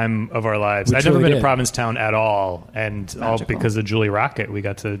time of our lives. We I've never truly been did. to Provincetown at all, and all Magical. because of Julie Rocket. We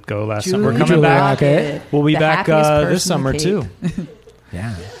got to go last Julie summer. We're coming Julie back. Rocket. We'll be The back happiest person this summer in too. Cape.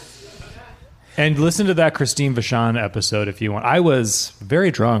 Yeah. And listen to that Christine Vachon episode if you want. I was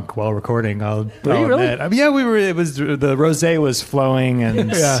very drunk while recording. I'll you really? admit. I mean, yeah, we were. It was the rosé was flowing,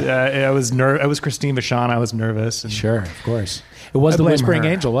 and Yeah. I was Christine Vachon. I was nervous. And Sure, of course. It was I the blame Whispering her.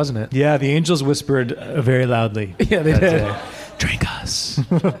 Angel, wasn't it? Yeah, the angels whispered very loudly. Yeah, they that did. day. Drink us.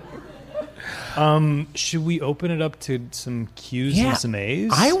 Should we open it up to some Q's and some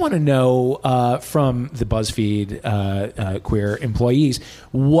A's? I want to know from the BuzzFeed queer employees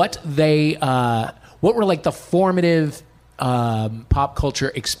what were like the formative pop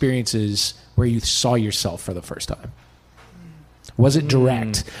culture experiences where you saw yourself for the first time. Was it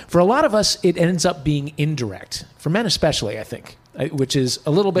direct? For a lot of us, it ends up being indirect. For men especially, I think, which is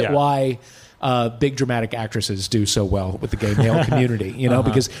a little bit Yeah. why big dramatic actresses do so well with the gay male community,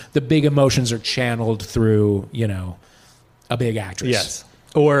 because the big emotions are channeled through, a big actress. Yes.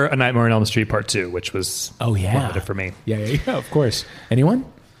 Or A Nightmare on Elm Street Part 2, which was formative for me. Yeah, of course. Anyone?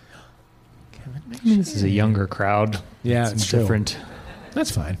 I mean, this is a younger crowd. Yeah, it's true. different.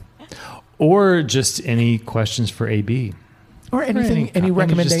 That's fine. Or just any questions for AB. Or anything, any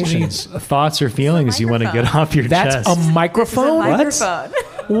recommendations? Just any thoughts or feelings you want to get off your That's chest. a microphone? Microphone.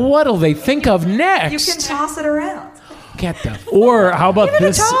 What'll they think of You next? can toss it around. Get the Or how about Give it a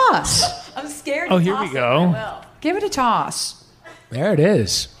this? toss. I'm scared. Oh, to here toss we it, go. but I will. Give it a toss. There it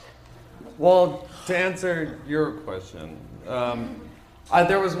is. Well, to answer your question,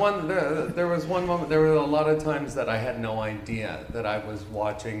 there was one moment. There were a lot of times that I had no idea that I was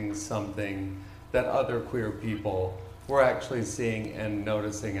watching something that other queer people were actually seeing and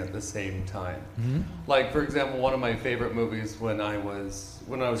noticing at the same time. Mm-hmm. Like, for example, one of my favorite movies when I was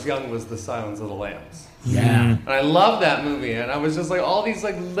young was The Silence of the Lambs. Yeah. And I love that movie, and I was just like all these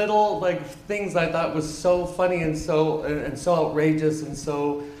like little like things I thought was so funny and so outrageous and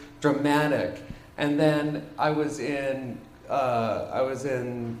so dramatic. And then I was in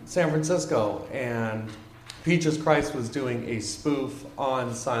San Francisco, and Peaches Christ was doing a spoof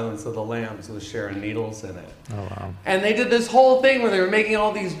on Silence of the Lambs with Sharon Needles in it. Oh, wow. And they did this whole thing where they were making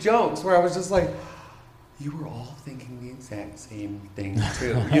all these jokes where I was just like, you were all thinking the exact same thing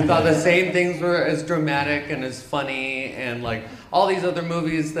too. You thought the same things were as dramatic and as funny, and like all these other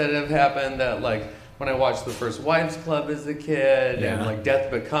movies that have happened that like when I watched The First Wives Club as a kid and like Death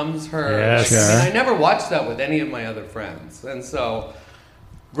Becomes Her. Yes. Like, I mean, I never watched that with any of my other friends. And so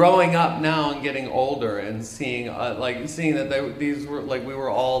growing up now and getting older and seeing that these were like we were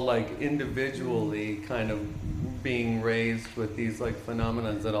all like individually kind of being raised with these like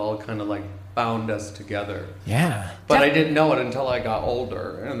phenomena that all kind of like bound us together. Yeah. But I didn't know it until I got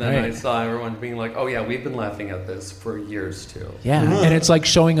older, and then I Right. saw everyone being like, "Oh yeah, we've been laughing at this for years too." Yeah. And it's like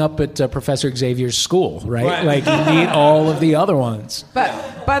showing up at Professor Xavier's school, right? Right. Like you meet all of the other ones.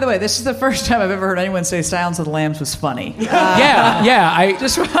 But by the way, this is the first time I've ever heard anyone say Silence of the Lambs was funny. Yeah.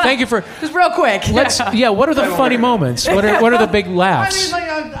 Thank you for. Just real quick. What are the funny moments? What are the big I laughs? mean, like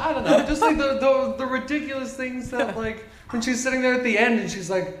I don't know, just like the ridiculous things that like when she's sitting there at the end and she's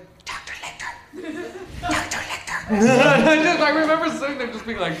like, "Dr. Lecter, Dr. Lecter." I remember sitting there just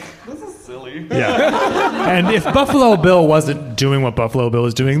being like, "This is silly." Yeah. And if Buffalo Bill wasn't doing what Buffalo Bill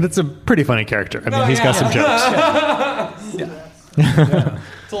is doing, that's a pretty funny character. I mean, he's got some jokes.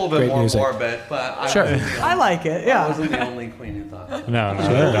 It's a little bit Great more music. morbid, but I Sure. wasn't the I only- like it. I Yeah. wasn't the only queen who thought that. No,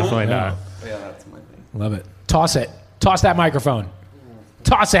 definitely not. But yeah, that's my thing. Love it. Toss it. Toss that microphone.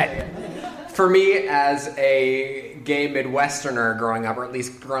 Toss it. For me, as a gay Midwesterner growing up, or at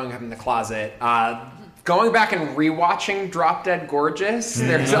least growing up in the closet, going back and rewatching Drop Dead Gorgeous,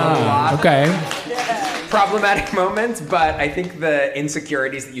 there's a lot Okay. of problematic moments, but I think the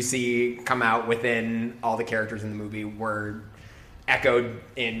insecurities that you see come out within all the characters in the movie were echoed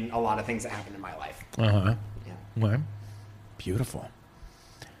in a lot of things that happened in my life. Uh-huh. Well, beautiful.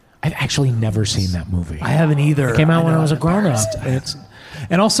 I've actually never seen that movie. I haven't either. It came out when I was a grown-up.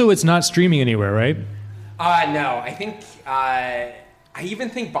 And also, it's not streaming anywhere, right? No, I think I even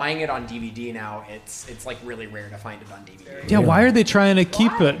think buying it on DVD now. It's like really rare to find it on DVD. Yeah, why are they trying to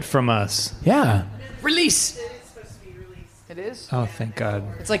keep it from us? Yeah. Release. It is. Oh, thank God.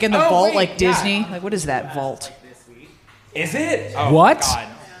 It's like in the vault, like Disney. Like, what is that vault? Is it? Oh, What? God.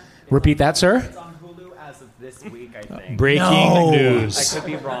 Repeat that, sir. It's on Hulu as of this week, I think. Breaking No. news. I could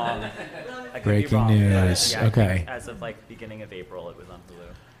be wrong. Breaking news. Yeah, I Okay. think as of like beginning of April, it was on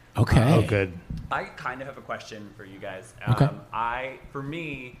Hulu. Okay. Oh, good. I kind of have a question for you guys. Okay. For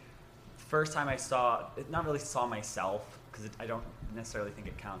me, first time I not really saw myself, because I don't necessarily think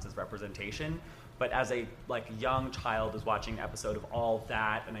it counts as representation, but as a young child was watching an episode of All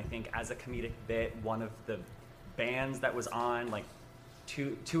That, and I think as a comedic bit, one of the bands that was on,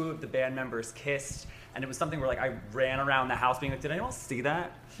 two of the band members kissed, and it was something where I ran around the house being like, did anyone else see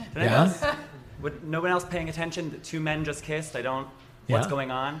that? Did anyone else, would no one else paying attention? The two men just kissed. What's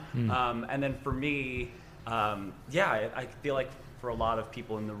going on? And then for me, I feel like for a lot of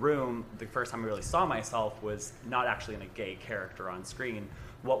people in the room, the first time I really saw myself was not actually in a gay character on screen.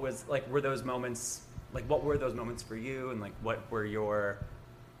 What was were those moments? What were those moments for you? And what were your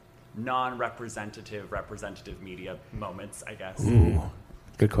non-representative, representative media moments? I guess. Ooh,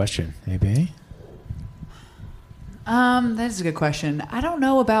 good question. AB? That is a good question. I don't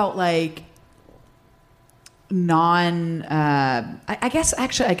know about I guess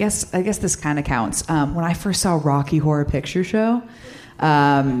this kind of counts. When I first saw Rocky Horror Picture Show,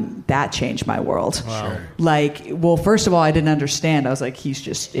 that changed my world. Wow. First of all, I didn't understand. I was like, he's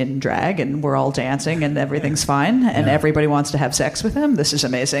just in drag and we're all dancing and everything's fine and everybody wants to have sex with him. This is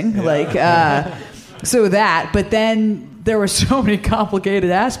amazing. So that, but then there were so many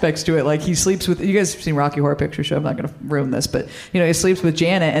complicated aspects to it. He sleeps with, you guys have seen Rocky Horror Picture Show. I'm not going to ruin this, but he sleeps with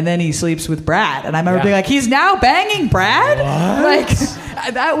Janet and then he sleeps with Brad. And I remember being like, he's now banging Brad?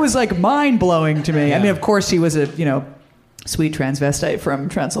 What? That was mind blowing to me. Yeah. I mean, of course he was a, sweet transvestite from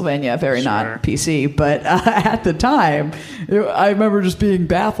Transylvania, very not PC, but at the time, I remember just being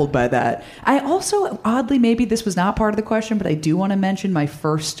baffled by that. I also, oddly, maybe this was not part of the question, but I do want to mention my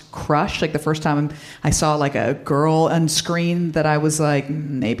first crush, the first time I saw a girl on screen that I was like,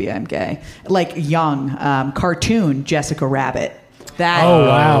 maybe I'm gay. Young, cartoon Jessica Rabbit.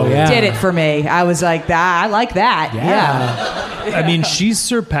 That did it for me. I was like, I like that. Yeah. I mean, she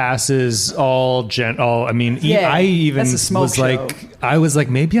surpasses all. I even was I was like,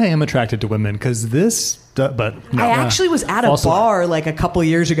 maybe I am attracted to women because this. But no. I actually was at a bar a couple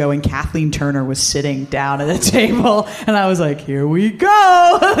years ago, and Kathleen Turner was sitting down at a table, and I was like, "Here we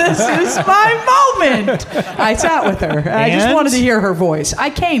go! This is my moment." I sat with her. I just wanted to hear her voice. I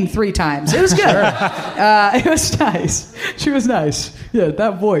came 3 times. It was good. It was nice. She was nice. Yeah,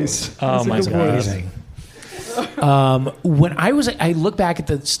 that voice. Oh my God! Amazing. When I look back at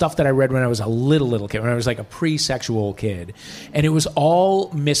the stuff that I read when I was a little kid, when I was a pre-sexual kid, and it was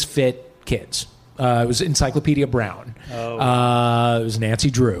all misfit kids. It was Encyclopedia Brown. It was Nancy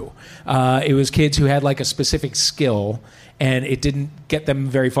Drew. It was kids who had a specific skill, and it didn't get them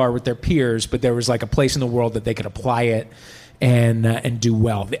very far with their peers, but there was a place in the world that they could apply it and do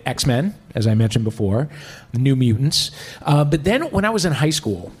well. The X-Men, as I mentioned before, the New Mutants. But then when I was in high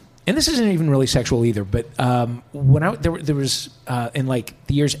school, and this isn't even really sexual either, but when there was in the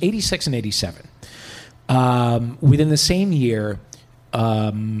years 86 and 87, within the same year,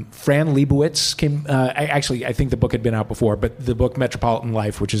 Fran Lebowitz came. I think the book had been out before, but the book Metropolitan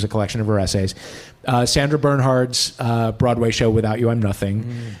Life, which is a collection of her essays. Sandra Bernhard's Broadway show Without You, I'm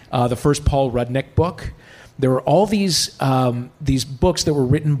Nothing. The first Paul Rudnick book. There were all these books that were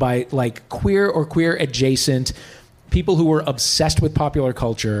written by queer or queer adjacent people who were obsessed with popular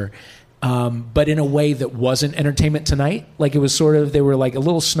culture. But in a way that wasn't Entertainment Tonight. It was sort of, they were a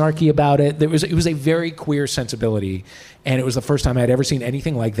little snarky about it. It was a very queer sensibility, and it was the first time I had ever seen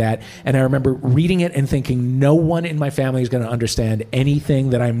anything like that. And I remember reading it and thinking, no one in my family is going to understand anything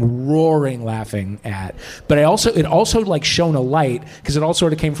that I'm roaring laughing at. But it also shone a light, because it all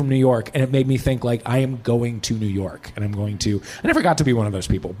sort of came from New York, and it made me think I am going to New York, and I never got to be one of those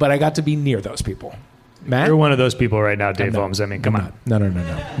people, but I got to be near those people. Matt? You're one of those people right now, Dave Holmes. I mean, come on.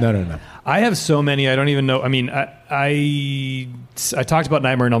 No. I have so many. I don't even know. I mean, I talked about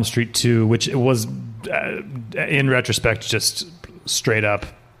Nightmare on Elm Street 2, which was, in retrospect, just straight up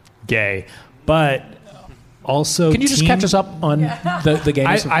gay. But also, can you just catch us up on the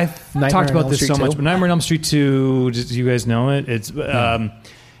games? I've talked about this so much, but Nightmare on Elm Street 2, do you guys know it? It's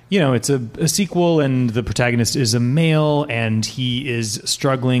it's a sequel, and the protagonist is a male, and he is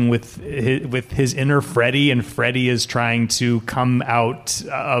struggling with his inner Freddy, and Freddy is trying to come out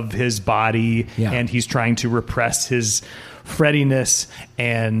of his body, and he's trying to repress his frettiness,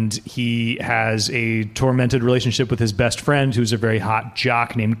 and he has a tormented relationship with his best friend, who's a very hot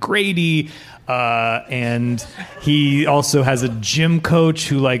jock named Grady. And he also has a gym coach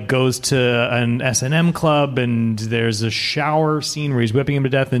who like goes to an S&M club, and there's a shower scene where he's whipping him to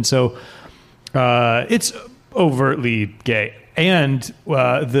death. And so it's overtly gay. And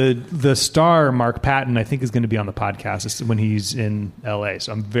the star, Mark Patton, I think is going to be on the podcast when he's in LA.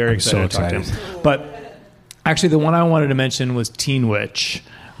 So I'm very excited to talk to him. But actually, the one I wanted to mention was Teen Witch,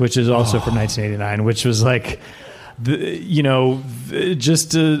 which is also from 1989, which was like...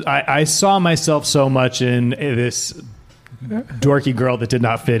 I saw myself so much in this dorky girl that did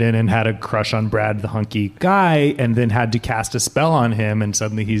not fit in and had a crush on Brad, the hunky guy, and then had to cast a spell on him, and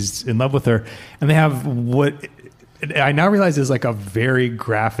suddenly he's in love with her. And they have what I now realize is like a very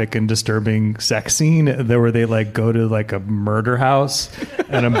graphic and disturbing sex scene where they like go to like a murder house,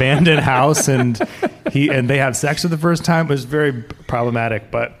 an abandoned house, and they have sex for the first time. It was very problematic,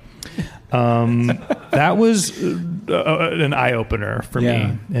 but that was an eye-opener for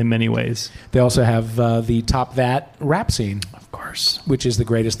me in many ways. They also have the Top That rap scene, Of course. which is the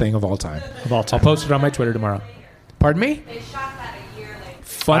greatest thing of all time. I'll post it on my Twitter tomorrow. Pardon me? They shot that a year later.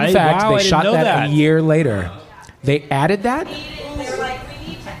 Fun fact, I they didn't shot know that that. a year later. They added that? They were like, we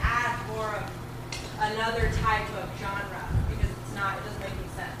need to add more of another type of genre because it doesn't make any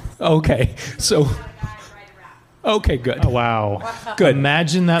sense. Okay, so... Not a guy write a rap. Okay, good. Oh, wow. Good.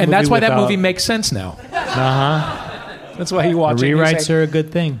 Imagine that And movie that's why that without- movie makes sense now. Uh-huh. That's why you watch it. and you Rewrites say, are a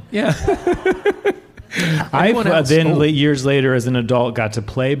good thing. Yeah. I Anyone else? then Oh. years later as an adult got to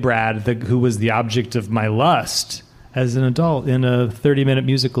play Brad, who was the object of my lust as an adult in a 30-minute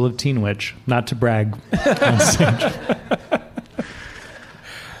musical of Teen Witch. Not to brag on stage.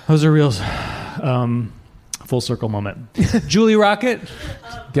 Those are real full circle moment. Julie Rocket.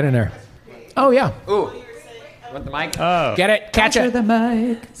 Get in there. Oh, yeah. Ooh. Want the mic? Get it. Catch Capture it. the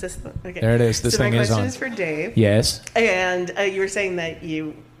mic. Is this okay. There it is. This so thing my is question on. is for Dave. Yes. And you were saying that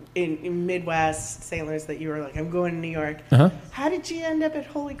you, in Midwest St. Louis, that you were like, I'm going to New York. Uh-huh. How did you end up at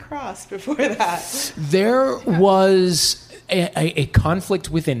Holy Cross before that? There was a conflict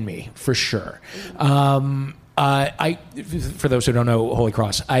within me, for sure. For those who don't know Holy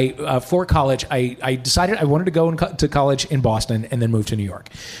Cross, for college, I decided I wanted to go to college in Boston and then move to New York.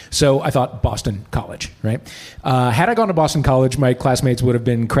 So I thought Boston College, right? Had I gone to Boston College, my classmates would have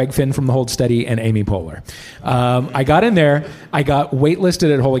been Craig Finn from The Hold Steady and Amy Poehler. I got in there, I got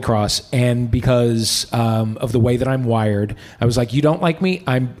waitlisted at Holy Cross, and because of the way that I'm wired, I was like, you don't like me?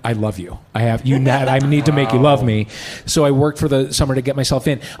 I love you. I need to make you love me. So I worked for the summer to get myself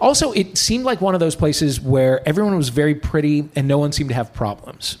in. Also, it seemed like one of those places where everyone was very pretty and no one seemed to have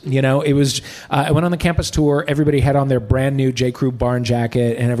problems. You know, it was, I went on the campus tour, everybody had on their brand new J. Crew barn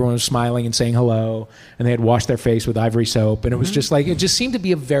jacket and everyone was smiling and saying hello and they had washed their face with Ivory soap. And it was just like, it just seemed to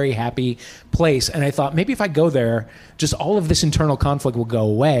be a very happy place. And I thought maybe if I go there, just all of this internal conflict will go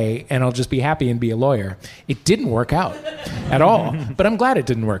away and I'll just be happy and be a lawyer. It didn't work out at all, but I'm glad it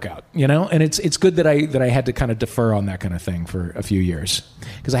didn't work out, you know? And it's good that I had to kind of defer on that kind of thing for a few years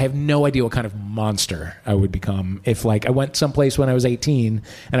because I have no idea what kind of monster I would become if like I went someplace when I was 18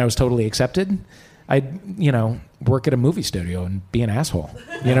 and I was totally accepted. I'd, work at a movie studio and be an asshole.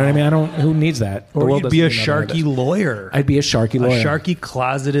 You know what I mean? Who needs that? Or The world you'd be a doesn't need none of sharky that. lawyer. I'd be a sharky lawyer. A sharky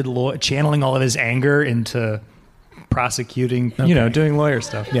closeted lawyer, channeling all of his anger into prosecuting, doing lawyer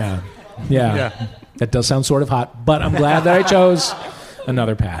stuff. Yeah. Yeah. That does sound sort of hot, but I'm glad that I chose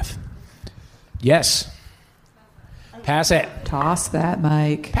another path. Yes. Pass it. Toss that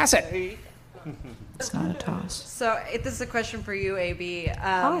mic. Pass it. It's not a toss. So this is a question for you, AB.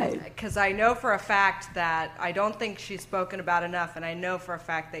 Hi. Because I know for a fact that I don't think she's spoken about enough, and I know for a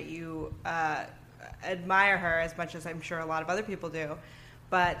fact that you admire her as much as I'm sure a lot of other people do.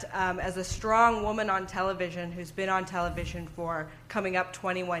 But as a strong woman on television who's been on television for coming up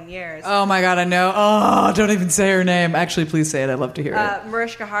 21 years. Oh my God, I know. Oh, don't even say her name. Actually, please say it. I'd love to hear it.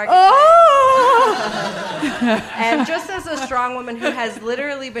 Mariska Hargitay. Oh! And just as a strong woman who has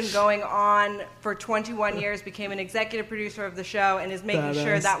literally been going on for 21 years, became an executive producer of the show, and is making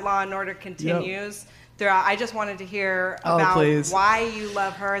sure Badass. that Law and Order continues throughout. I just wanted to hear Oh, about please. why you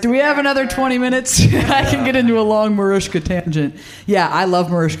love her. As Do a we have another character. 20 minutes? I can get into a long Mariska tangent. Yeah, I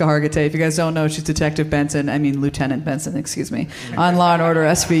love Mariska Hargitay. If you guys don't know, she's Lieutenant Benson, excuse me, on Law & Order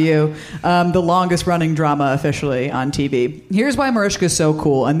SVU, the longest running drama officially on TV. Here's why Mariska is so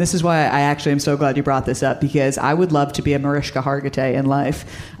cool, and this is why I actually am so glad you brought this up, because I would love to be a Mariska Hargitay in life.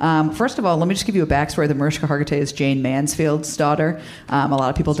 First of all, let me just give you a backstory that Mariska Hargitay is Jane Mansfield's daughter. A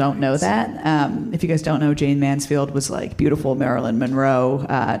lot of people don't know that. If you guys guys don't know, Jane Mansfield was like beautiful Marilyn Monroe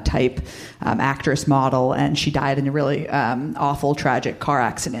type actress model, and she died in a really awful, tragic car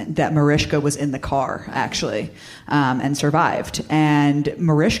accident that Mariska was in the car, actually, and survived. And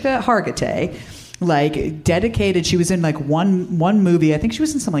Mariska Hargitay, like, dedicated, she was in like one movie, I think she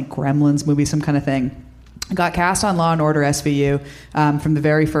was in some like Gremlins movie, some kind of thing. Got cast on Law & Order SVU from the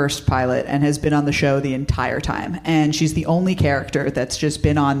very first pilot and has been on the show the entire time. And she's the only character that's just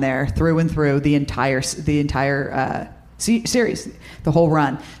been on there through and through the entire series, the whole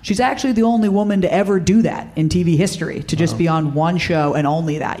run. She's actually the only woman to ever do that in TV history, to just be on one show and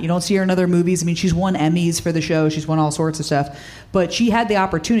only that. You don't see her in other movies. I mean, she's won Emmys for the show. She's won all sorts of stuff. But she had the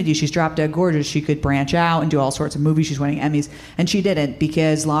opportunity. She's drop dead gorgeous. She could branch out and do all sorts of movies. She's winning Emmys. And she didn't,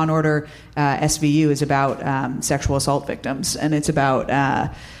 because Law & Order SVU is about sexual assault victims. And it's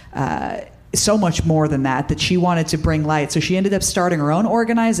about so much more than that she wanted to bring light. So she ended up starting her own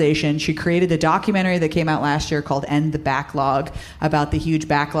organization. She created a documentary that came out last year called End the Backlog, about the huge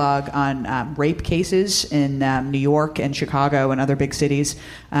backlog on rape cases in New York and Chicago and other big cities.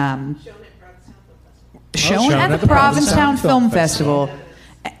 Shown at the Provincetown Film Festival.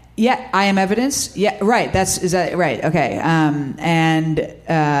 Yeah, I Am Evidence. Yeah, right. Is that right? Okay.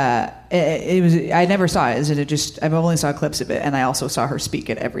 It was. I never saw it. I've only saw clips of it, and I also saw her speak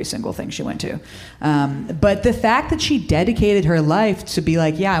at every single thing she went to. But the fact that she dedicated her life to be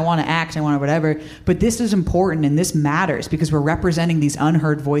like, yeah, I want to act, I want to whatever, but this is important and this matters because we're representing these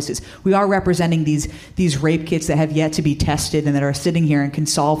unheard voices. We are representing these rape kits that have yet to be tested and that are sitting here and can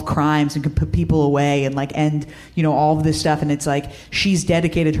solve crimes and can put people away and like end, all of this stuff. And it's like she's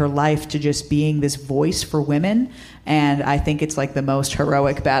dedicated her life to just being this voice for women. And I think it's like the most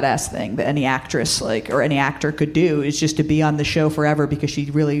heroic, badass thing that any actress or any actor could do, is just to be on the show forever because she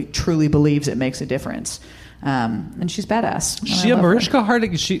really, truly believes it makes a difference. And she's badass. Mariska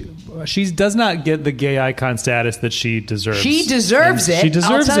Hargitay, she does not get the gay icon status that she deserves. She deserves it. She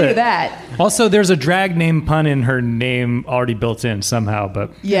deserves I'll tell it. you that. Also, there's a drag name pun in her name already built in somehow,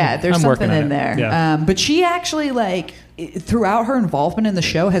 but yeah, there's something in there. Yeah. But she actually throughout her involvement in the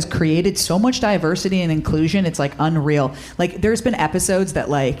show has created so much diversity and inclusion. It's like unreal. Like there's been episodes that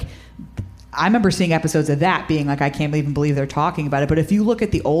I remember seeing episodes of that being like, I can't even believe they're talking about it. But if you look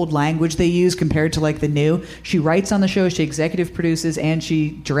at the old language they use compared to the new, she writes on the show, she executive produces, and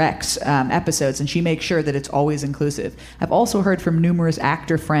she directs episodes, and she makes sure that it's always inclusive. I've also heard from numerous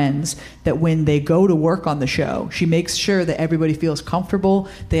actor friends that when they go to work on the show, she makes sure that everybody feels comfortable,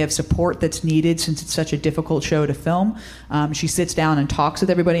 they have support that's needed since it's such a difficult show to film. She sits down and talks with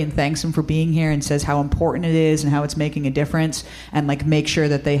everybody and thanks them for being here and says how important it is and how it's making a difference, and make sure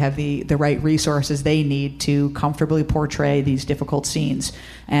that they have the right resources they need to comfortably portray these difficult scenes.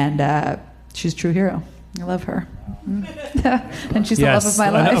 And she's a true hero. I love her. And she's the love of my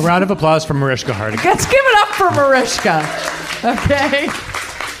life. A round of applause for Mariska Hargitay. Let's give it up for Mariska. Okay.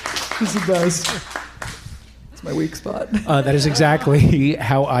 She's the best. It's my weak spot. That is exactly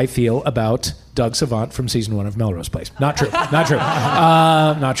how I feel about Doug Savant from season 1 of Melrose Place. Not true. Not true.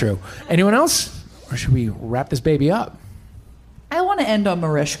 Not true. Anyone else? Or should we wrap this baby up? I want to end on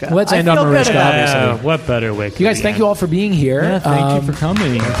Mariska. Let's end on Mariska, obviously. What better way? You guys, thank you all for being here. Yeah, thank you for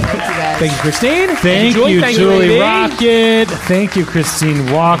coming. Thank you, guys. Thank you, Christine. Thank you, Julie Rocket. Thank you,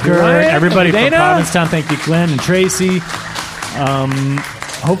 Christine Walker. Everybody from Provincetown. Thank you, Glenn and Tracy.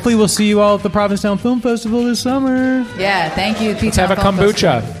 Hopefully we'll see you all at the Provincetown Film Festival this summer. Yeah, thank you. Let's have a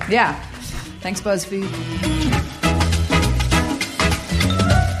kombucha. Yeah. Thanks, BuzzFeed.